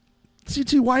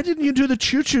 CT, why didn't you do the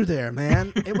choo-choo there,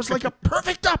 man? It was like a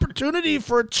perfect opportunity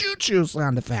for a choo-choo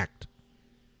sound effect.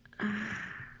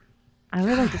 I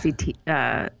would like to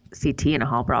see T in a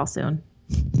hall brawl soon.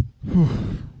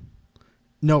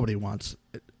 Nobody wants.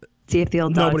 See if the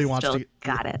old dog Nobody wants still to.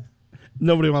 got it.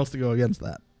 Nobody wants to go against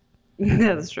that.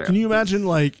 That's true. Can you imagine,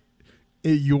 like,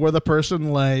 you're the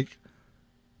person, like,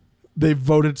 they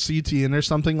voted CT in or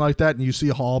something like that, and you see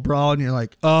a hall brawl, and you're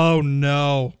like, oh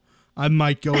no, I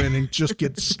might go in and just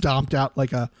get stomped out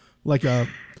like a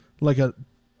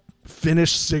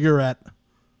finished cigarette.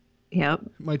 Yep.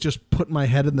 Might just put my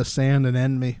head in the sand and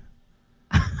end me.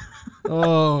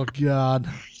 Oh God,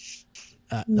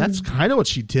 that's kind of what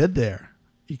she did there.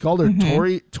 He called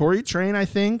her Tory Train, I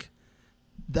think.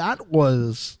 That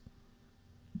was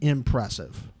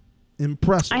impressive.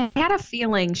 I had a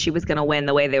feeling she was going to win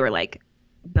the way they were like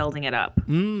building it up.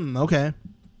 Okay.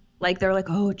 Like they're like,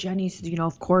 oh, Jenny's,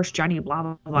 of course, Jenny, blah,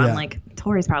 blah, blah. Yeah. I'm like,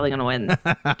 Tori's probably going to win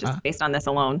just based on this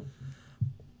alone.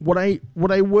 What I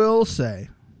will say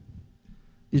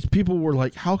is people were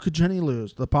like, how could Jenny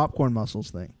lose? The popcorn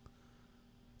muscles thing.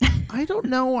 I don't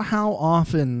know how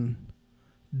often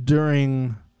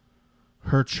during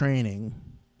her training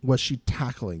was she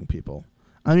tackling people.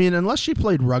 I mean, unless she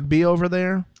played rugby over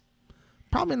there,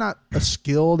 probably not a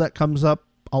skill that comes up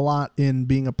a lot in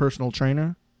being a personal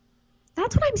trainer.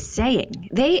 That's what I'm saying.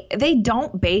 They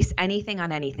don't base anything on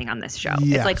this show.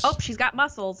 Yes. It's like, oh, she's got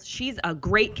muscles. She's a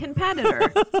great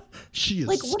competitor. She is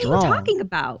like, what strong. are you talking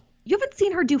about? You haven't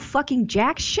seen her do fucking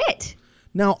jack shit.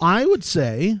 Now, I would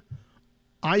say,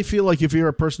 I feel like if you're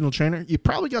a personal trainer, you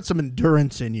probably got some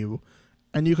endurance in you,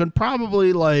 and you can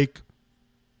probably, like,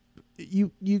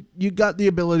 you got the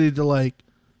ability to, like,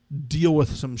 deal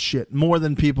with some shit more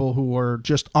than people who are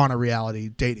just on a reality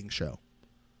dating show.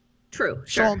 True,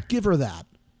 So I'll give her that.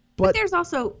 But there's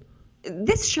also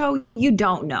this show, you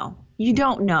don't know. You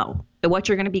don't know what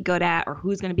you're going to be good at or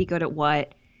who's going to be good at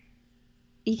what.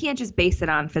 You can't just base it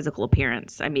on physical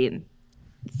appearance. I mean,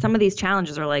 some of these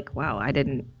challenges are like, wow, I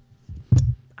don't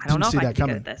know if I can be good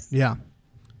at this. Yeah.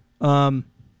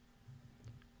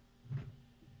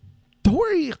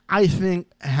 Tori, I think,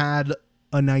 had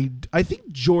an idea. I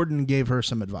think Jordan gave her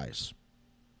some advice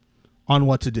on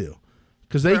what to do.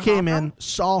 Because they came in,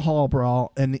 saw hall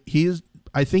brawl, and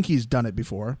I think he's done it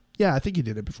before. Yeah, I think he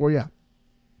did it before, yeah.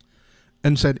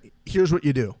 And said, here's what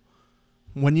you do.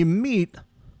 When you meet,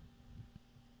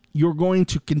 you're going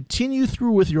to continue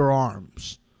through with your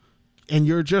arms. And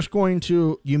you're just going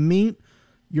to, you meet,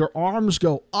 your arms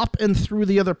go up and through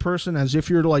the other person as if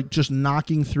you're like just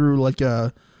knocking through like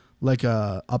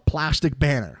a plastic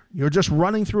banner. You're just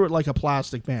running through it like a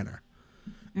plastic banner.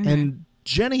 Mm-hmm. And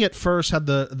Jenny at first had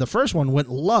the first one went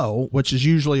low, which is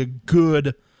usually a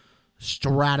good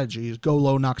strategy, is go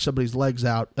low, knock somebody's legs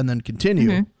out, and then continue.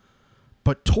 Mm-hmm.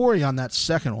 But Tori on that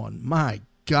second one, my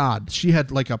God, she had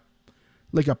like a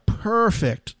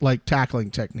perfect like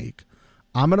tackling technique.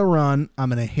 I'm gonna run, I'm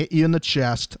gonna hit you in the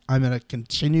chest, I'm gonna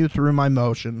continue through my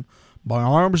motion, my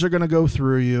arms are gonna go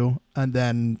through you, and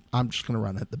then I'm just gonna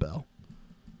run hit the bell.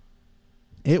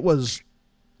 It was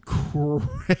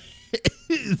crazy.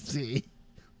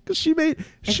 Because she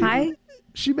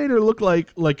made her look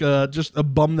like just a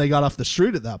bum they got off the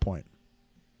street at that point.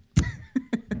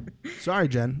 Sorry,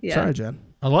 Jen. Yeah. Sorry, Jen.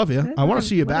 I love you. I want to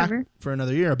see you back for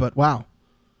another year, but wow.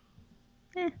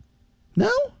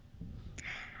 No?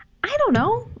 I don't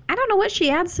know. I don't know what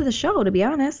she adds to the show, to be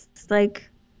honest. Like,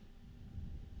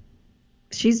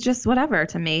 she's just whatever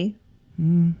to me.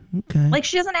 Okay. Like,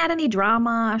 she doesn't add any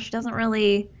drama. She doesn't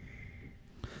really...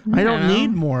 I don't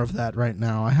need more of that right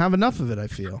now. I have enough of it, I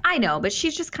feel. I know, but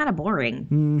she's just kind of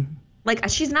boring. Like,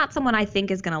 she's not someone I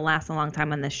think is going to last a long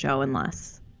time on this show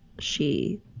unless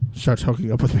she... starts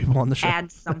hooking up with people on the show.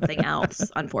 Adds something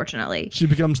else, unfortunately. She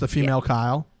becomes the female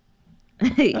Kyle.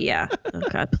 Yeah. Oh,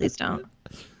 God, please don't.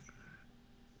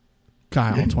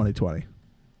 Kyle 2020.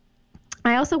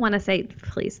 I also want to say,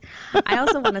 please,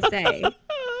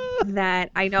 that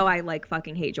I know I like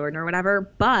fucking hate Jordan or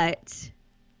whatever, but...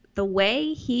 the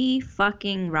way he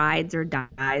fucking rides or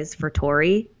dies for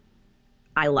Tori,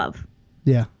 I love.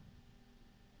 Yeah.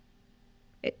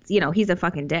 It's, he's a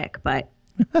fucking dick, but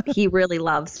he really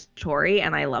loves Tori,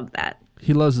 and I love that.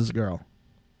 He loves his girl.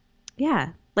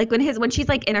 Yeah. Like when she's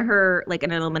like in her, like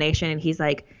in an elimination, and he's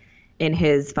like in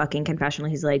his fucking confessional,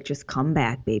 he's like, just come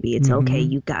back, baby. It's okay.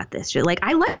 You got this shit. Like,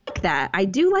 I like that. I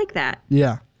do like that.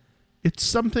 Yeah. It's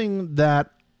something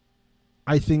that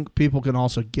I think people can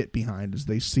also get behind as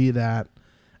they see that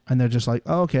and they're just like,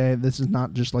 oh, okay, this is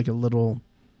not just like a little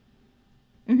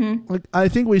like, I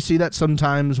think we see that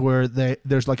sometimes where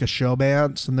there's like a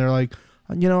showmance and they're like,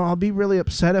 I'll be really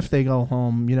upset if they go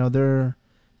home.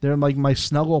 They're like my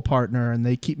snuggle partner and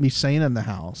they keep me sane in the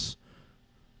house.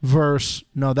 Versus,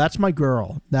 no, that's my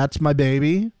girl. That's my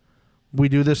baby. We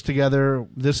do this together.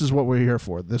 This is what we're here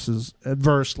for. This is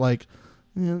adverse. Like,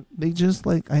 they just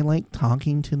like, I like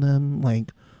talking to them.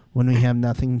 Like when we have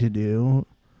nothing to do.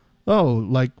 Oh,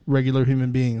 like regular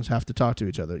human beings have to talk to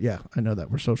each other. Yeah, I know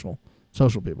that. We're social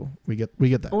people. We get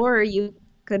that. Or you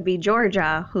could be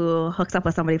Georgia, who hooks up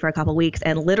with somebody for a couple weeks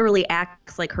and literally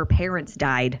acts like her parents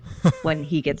died when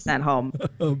he gets sent home.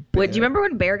 Do you remember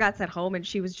when Bear got sent home and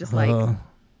she was just like...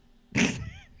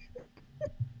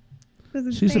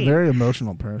 She's a very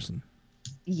emotional person.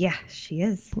 Yeah, she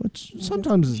is. Which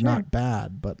sometimes is not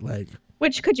bad, but like...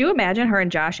 Which, could you imagine her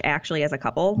and Josh actually as a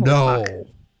couple? No.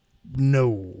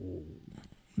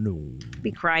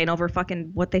 Be crying over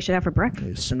fucking what they should have for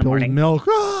breakfast in the Spilled morning. milk.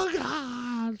 Oh,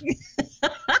 God.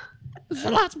 It's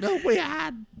the last milk we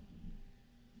had.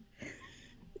 It's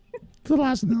the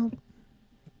last milk.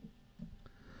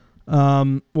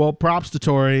 Well, props to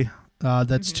Tori.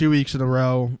 That's 2 weeks in a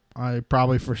row. I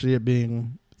probably foresee it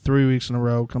being 3 weeks in a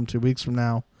row come 2 weeks from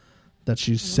now that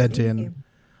she's sent in.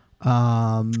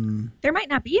 There might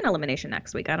not be an elimination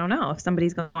next week. I don't know if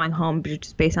somebody's going home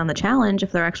just based on the challenge,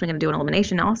 if they're actually going to do an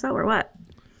elimination also or what.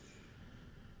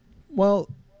 Well,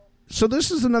 so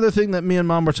this is another thing that me and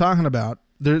Mom were talking about.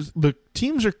 The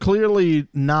teams are clearly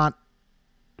not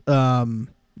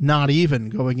even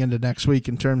going into next week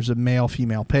in terms of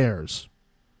male-female pairs.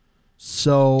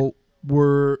 So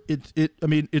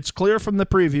it's clear from the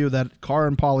preview that Cara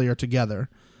and Pauly are together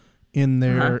in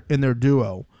their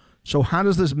duo. So how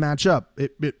does this match up?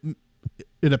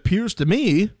 It appears to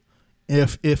me,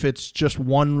 if it's just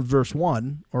 1 versus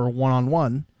 1 or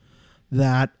 1-on-1,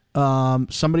 that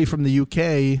somebody from the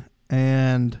UK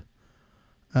and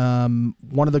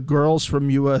one of the girls from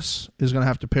US is going to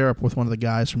have to pair up with one of the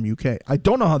guys from UK. I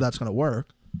don't know how that's going to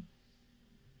work.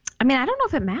 I mean, I don't know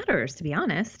if it matters, to be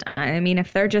honest. I mean,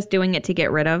 if they're just doing it to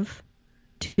get rid of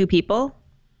 2 people,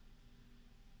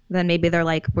 then maybe they're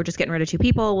like, we're just getting rid of 2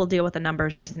 people. We'll deal with the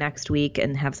numbers next week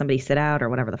and have somebody sit out or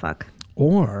whatever the fuck.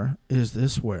 Or is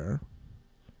this where,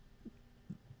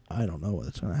 I don't know whether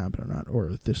it's going to happen or not, or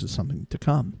if this is something to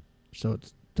come. So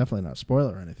it's definitely not a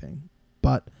spoiler or anything.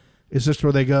 But is this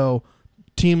where they go,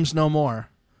 teams no more?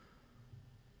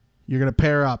 You're going to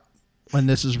pair up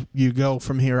when you go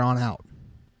from here on out.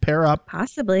 Pair up.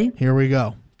 Possibly. Here we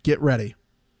go. Get ready.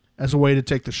 As a way to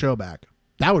take the show back.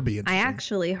 That would be interesting. I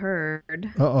actually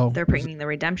heard they're bringing the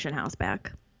Redemption House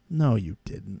back. No, you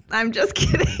didn't. I'm just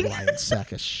kidding. Lying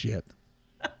sack of shit.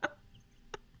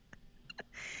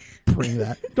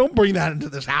 Don't bring that into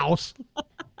this house.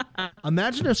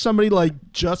 Imagine if somebody like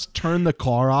just turned the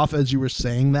car off as you were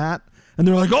saying that, and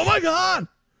they're like, "Oh my God,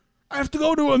 I have to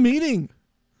go to a meeting.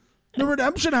 The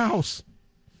Redemption House.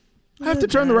 I have to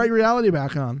turn the right reality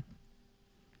back on."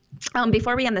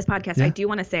 Before we end this podcast, I do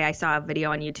want to say I saw a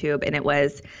video on YouTube, and it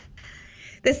was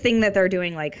this thing that they're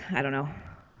doing. Like, I don't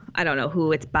know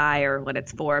who it's by or what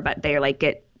it's for, but they like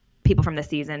get people from the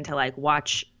season to like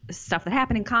watch stuff that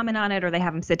happened and comment on it, or they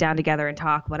have them sit down together and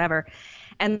talk, whatever.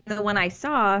 And the one I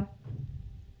saw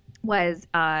was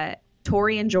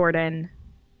Tori and Jordan,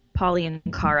 Pauly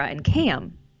and Cara and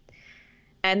Cam,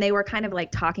 and they were kind of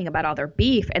like talking about all their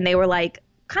beef, and they were like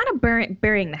kind of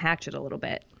burying the hatchet a little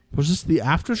bit. Was this the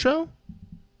after show?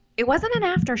 It wasn't an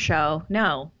after show.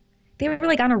 No, they were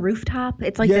like on a rooftop.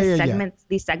 It's like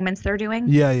these segments they're doing.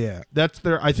 Yeah. That's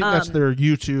their. I think that's their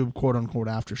YouTube quote unquote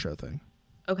after show thing.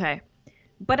 Okay,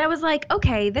 but I was like,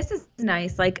 okay, this is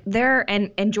nice. Like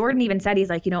and Jordan even said, he's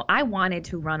like, I wanted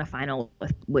to run a final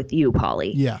with you,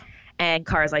 Pauly. Yeah. And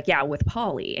Cara's like, yeah, with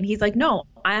Pauly. And he's like, no,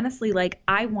 honestly, like,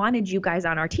 I wanted you guys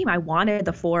on our team. I wanted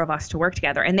the 4 of us to work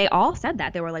together. And they all said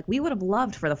that. They were like, we would have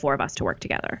loved for the 4 of us to work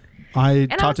together. I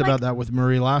talked about that with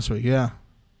Marie last week, yeah.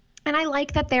 And I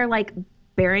like that they're, like,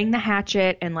 burying the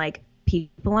hatchet, and, like,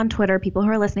 people on Twitter, people who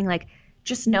are listening, like,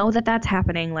 just know that that's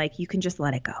happening. Like, you can just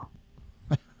let it go.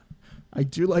 I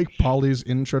do like Pauly's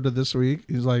intro to this week.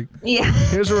 He's like,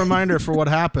 here's a reminder for what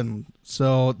happened.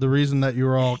 So the reason that you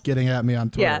were all getting at me on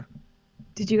Twitter. Yeah.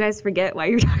 Did you guys forget why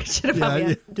you're talking shit about me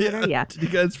on Twitter? Yeah. Did you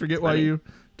guys forget why you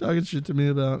talking shit to me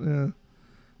about? Yeah.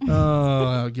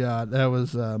 Oh God, that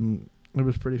was it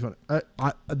was pretty funny.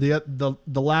 The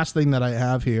last thing that I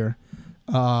have here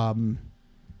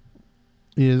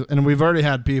is, and we've already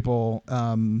had people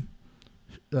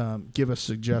give us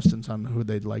suggestions on who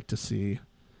they'd like to see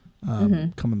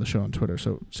come on the show on Twitter.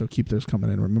 So keep those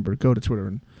coming in. Remember, go to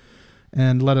Twitter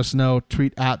and let us know.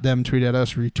 Tweet at them, tweet at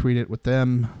us, retweet it with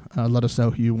them. Let us know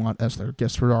who you want as their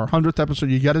guest for our 100th episode.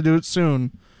 You got to do it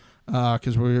soon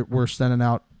because we're sending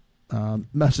out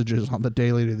messages on the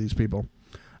daily to these people.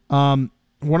 One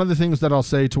of the things that I'll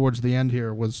say towards the end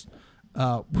here was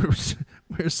we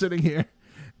were sitting here,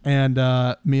 And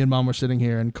me and Mom were sitting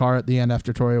here, and Cara at the end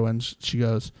after Tori wins, she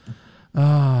goes,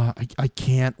 I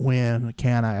can't win,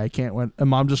 can I? I can't win. And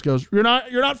Mom just goes, you're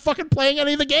not fucking playing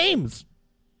any of the games.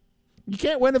 You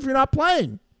can't win if you're not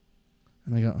playing.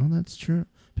 And I go, oh, that's true.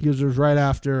 Because it was right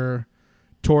after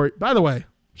Tori. By the way,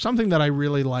 something that I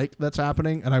really like that's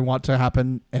happening, and I want to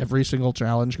happen every single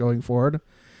challenge going forward,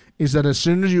 is that as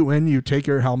soon as you win, you take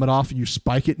your helmet off, you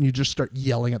spike it, and you just start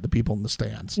yelling at the people in the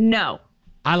stands. No.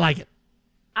 I like it.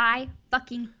 I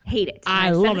fucking hate it.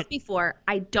 I've said this before.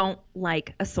 I don't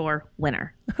like a sore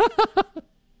winner.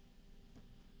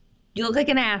 You look like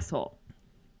an asshole.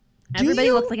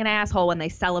 Everybody looks like an asshole when they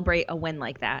celebrate a win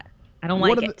like that. I don't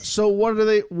like it. So what are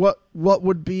they? What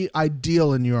would be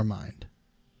ideal in your mind?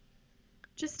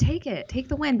 Just take it. Take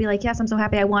the win. Be like, yes, I'm so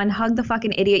happy I won. Hug the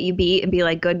fucking idiot you beat and be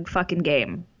like, good fucking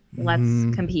game.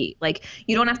 Let's compete. Like,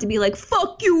 you don't have to be like,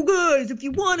 fuck you guys. If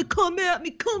you want to come at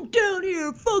me, come down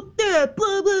here. Fuck that.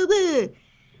 Blah, blah, blah.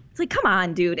 It's like, come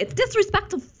on, dude. It's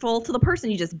disrespectful to the person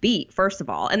you just beat, first of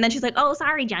all. And then she's like, oh,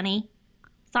 sorry, Jenny.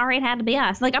 Sorry it had to be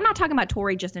us. Like, I'm not talking about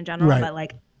Tori just in general, but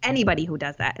like anybody who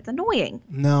does that. It's annoying.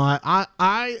 No,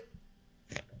 I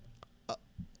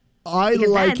because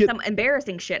like then it. Some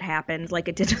embarrassing shit happens like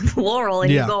it did with Laurel,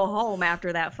 and you go home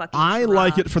after that fucking I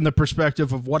like it from the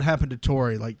perspective of what happened to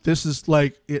Tori. Like, this is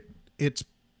like it's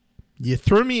you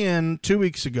threw me in 2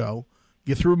 weeks ago,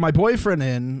 you threw my boyfriend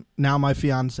in, now my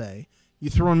fiance, you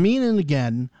throw me in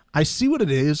again. I see what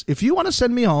it is. If you want to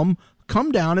send me home,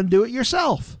 come down and do it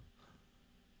yourself.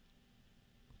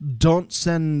 Don't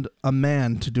send a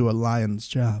man to do a lion's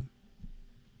job.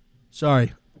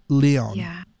 Sorry, Leon.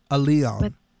 Yeah. A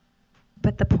Leon.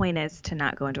 But the point is to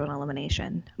not go into an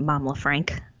elimination, Mom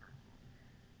LaFranc.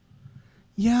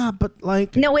 Yeah, but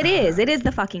like... No, it is. It is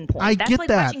the fucking point. That's like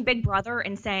that. Watching Big Brother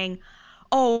and saying,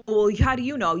 oh, well, how do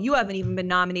you know? You haven't even been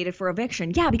nominated for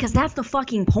eviction. Yeah, because that's the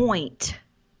fucking point.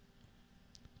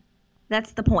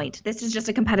 That's the point. This is just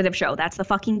a competitive show. That's the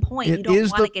fucking point. You don't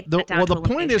want to get sent down to the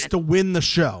point is to win the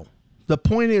show. The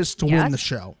point is to win the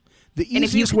show. The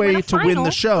easiest way to win the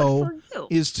show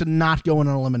is to not go in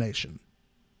an elimination.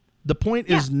 The point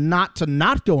is not to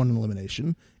not go in an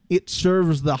elimination. It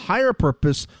serves the higher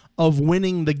purpose of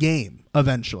winning the game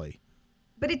eventually.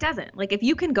 But it doesn't. Like, if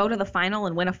you can go to the final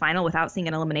and win a final without seeing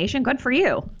an elimination, good for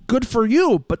you. Good for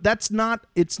you, but it's not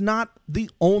the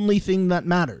only thing that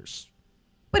matters.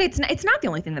 But it's not the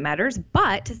only thing that matters.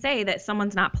 But to say that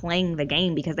someone's not playing the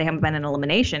game because they haven't been in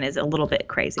elimination is a little bit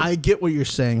crazy. I get what you're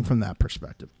saying from that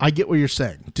perspective. I get what you're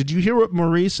saying. Did you hear what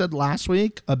Marie said last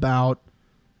week about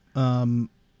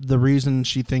the reason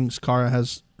she thinks Cara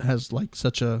has like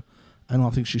such a, I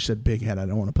don't think she said big head. I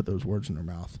don't want to put those words in her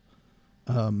mouth.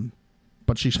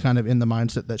 But she's kind of in the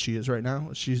mindset that she is right now.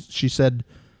 She said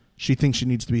she thinks she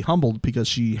needs to be humbled because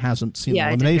she hasn't seen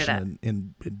elimination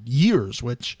in years,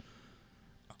 which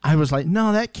I was like,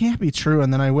 no, that can't be true.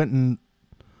 And then I went and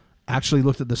actually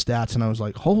looked at the stats and I was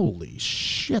like, holy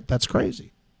shit, that's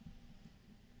crazy.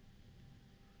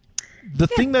 The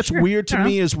thing that's weird to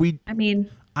me is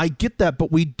I get that,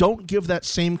 but we don't give that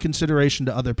same consideration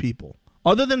to other people.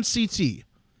 Other than CT.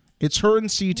 It's her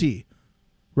and CT,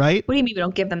 right? What do you mean we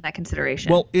don't give them that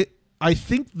consideration? Well, I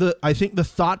think the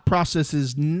thought process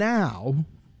is now,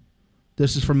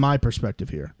 this is from my perspective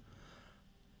here,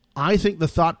 I think the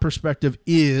thought perspective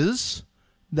is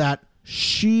that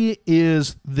she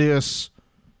is this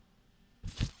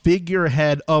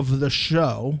figurehead of the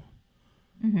show,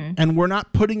 and we're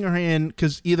not putting her in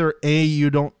because either A, you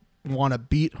don't want to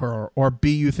beat her, or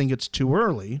B, you think it's too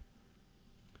early.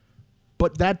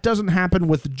 But that doesn't happen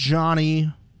with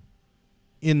Johnny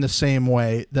in the same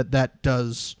way that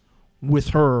does with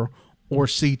her or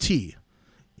CT.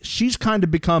 She's kind of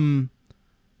become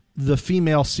the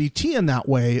female CT in that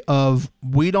way of,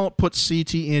 we don't put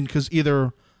CT in because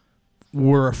either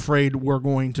we're afraid we're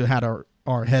going to have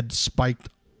our head spiked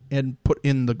and put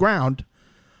in the ground.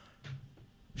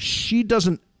 She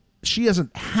hasn't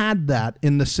had that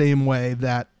in the same way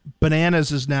that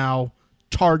Bananas is now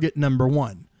target number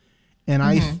one.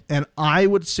 And I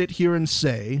would sit here and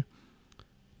say,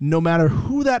 no matter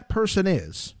who that person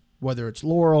is, whether it's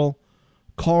Laurel,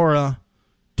 Cara,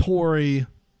 Tori,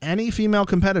 any female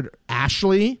competitor,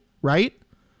 Ashley, right?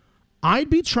 I'd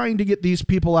be trying to get these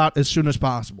people out as soon as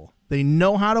possible. They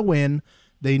know how to win.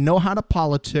 They know how to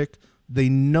politic. They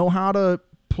know how to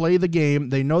play the game.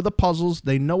 They know the puzzles.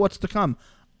 They know what's to come.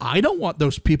 I don't want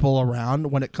those people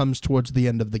around when it comes towards the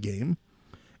end of the game.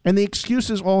 And the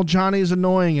excuse is, oh, Johnny's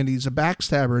annoying and he's a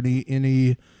backstabber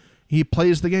and he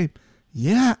plays the game.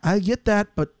 Yeah, I get that,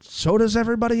 but so does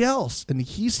everybody else. And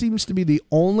he seems to be the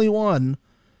only one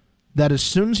that as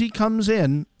soon as he comes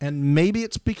in, and maybe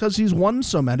it's because he's won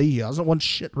so many, he hasn't won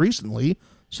shit recently,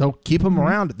 so keep him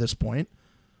around at this point,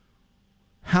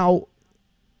 how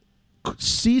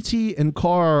CT and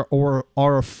Carr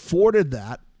are afforded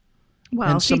that. Well,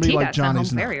 and somebody CT like got sent home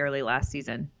Johnny's not. very early last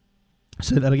season.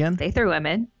 Say that again? They threw him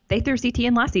in. They threw CT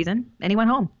in last season, and he went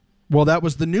home. Well, that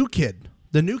was the new kid.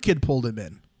 The new kid pulled him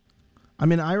in. I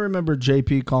mean, I remember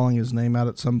JP calling his name out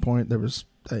at some point. There was,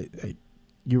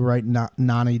 you're right,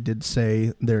 Nani did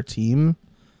say their team.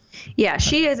 Yeah,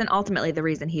 she isn't ultimately the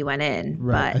reason he went in.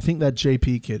 Right. But I think that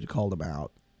JP kid called him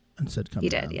out and said come he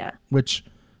down. did, yeah. Which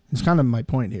is kind of my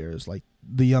point here is like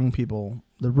the young people,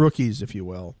 the rookies, if you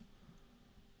will,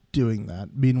 doing that.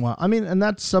 Meanwhile, I mean, and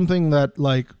that's something that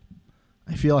like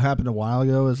I feel happened a while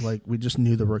ago is like we just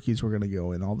knew the rookies were going to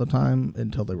go in all the time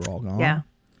until they were all gone. Yeah.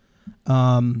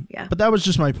 Yeah. But that was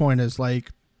just my point is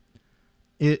like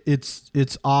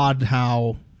it's odd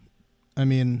how, I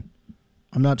mean,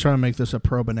 I'm not trying to make this a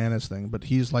pro bananas thing, but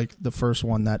he's like the first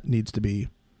one that needs to be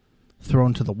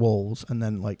thrown to the wolves and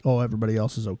then like, oh, everybody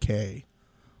else is okay.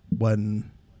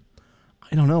 When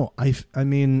I don't know. I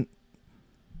mean,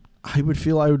 I would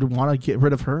feel I would want to get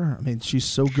rid of her. I mean, she's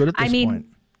so good at this point.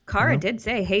 Cara did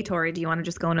say, "Hey, Tori, do you want to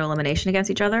just go into elimination against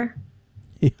each other?"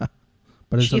 Yeah,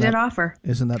 but she did offer.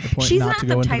 Isn't that the point? She's not to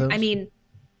go type, into those? I mean,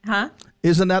 huh?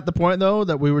 Isn't that the point though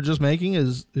that we were just making?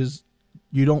 Is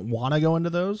you don't want to go into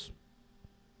those?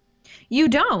 You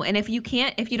don't, and if you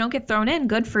don't get thrown in,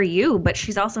 good for you. But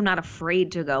she's also not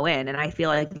afraid to go in, and I feel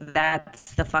like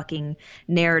that's the fucking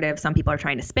narrative some people are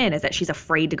trying to spin is that she's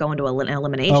afraid to go into an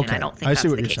elimination. Okay. I don't think that's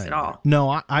the case at all.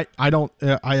 No, I don't.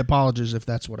 I apologize if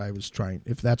that's what I was trying.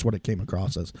 If that's what it came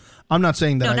across as. I'm not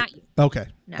saying that. No, not you. Okay.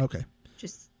 No. Okay.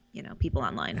 Just people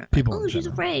online are People like, in oh, she's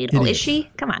general. afraid. It Is is. she?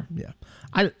 Come on. Yeah.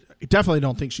 I definitely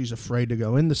don't think she's afraid to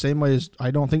go in the same way as I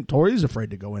don't think Tori's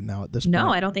afraid to go in now at this point. No,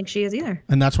 I don't think she is either.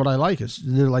 And that's what I like is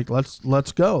they're like,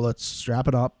 let's go. Let's strap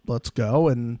it up. Let's go.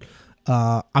 And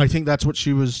I think that's what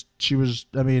she was.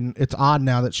 I mean, it's odd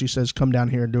now that she says, come down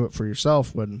here and do it for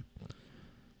yourself when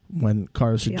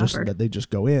Cara suggested that they just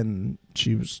go in.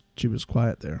 She was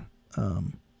quiet there.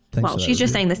 Well, she's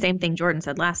just saying the same thing Jordan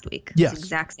said last week. Yes. The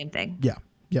exact same thing. Yeah.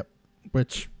 Yep.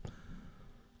 Which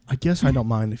I guess I don't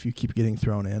mind if you keep getting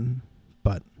thrown in,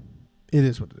 but it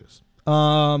is what it is.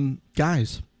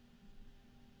 Guys,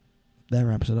 that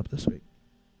wraps it up this week.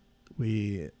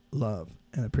 We love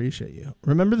and appreciate you.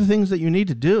 Remember the things that you need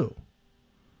to do.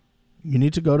 You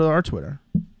need to go to our Twitter.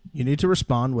 You need to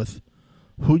respond with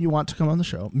who you want to come on the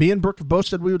show. Me and Brooke have both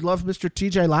said we would love Mr.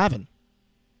 TJ Lavin.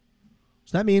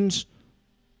 So that means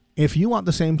if you want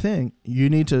the same thing, you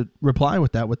need to reply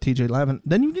with that with TJ Lavin.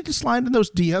 Then you need to slide in those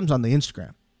DMs on the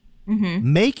Instagram.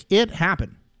 Mm-hmm. Make it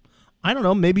happen. I don't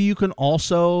know. Maybe you can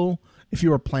also, if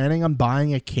you are planning on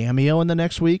buying a cameo in the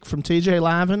next week from TJ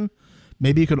Lavin,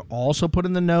 maybe you could also put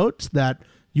in the notes that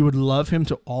you would love him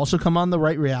to also come on The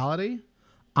Right Reality.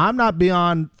 I'm not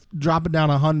beyond dropping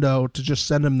down a hundo to just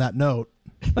send him that note.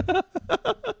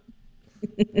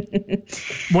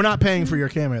 We're not paying for your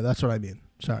cameo. That's what I mean.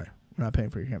 Sorry. We're not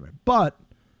paying for your cameo. But,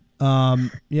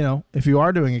 if you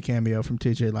are doing a cameo from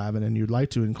TJ Lavin and you'd like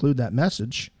to include that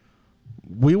message,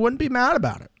 we wouldn't be mad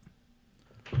about it.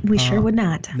 We sure would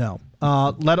not. No.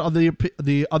 Let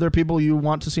the other people you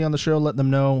want to see on the show, let them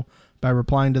know by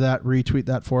replying to that. Retweet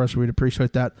that for us. We'd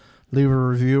appreciate that. Leave a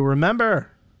review.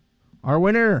 Remember, our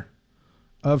winner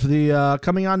of the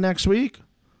coming on next week,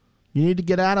 you need to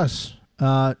get at us.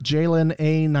 Jalen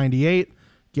A98.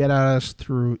 Get at us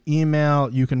through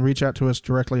email. You can reach out to us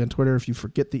directly on Twitter. If you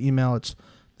forget the email, it's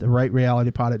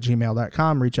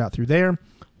therightrealitypod@gmail.com. Reach out through there.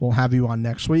 We'll have you on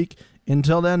next week.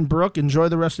 Until then, Brooke, enjoy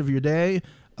the rest of your day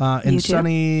in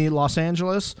sunny Los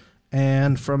Angeles.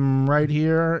 And from right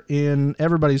here in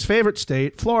everybody's favorite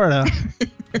state, Florida,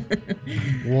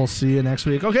 we'll see you next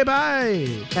week. Okay, bye.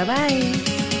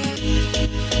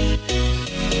 Bye-bye.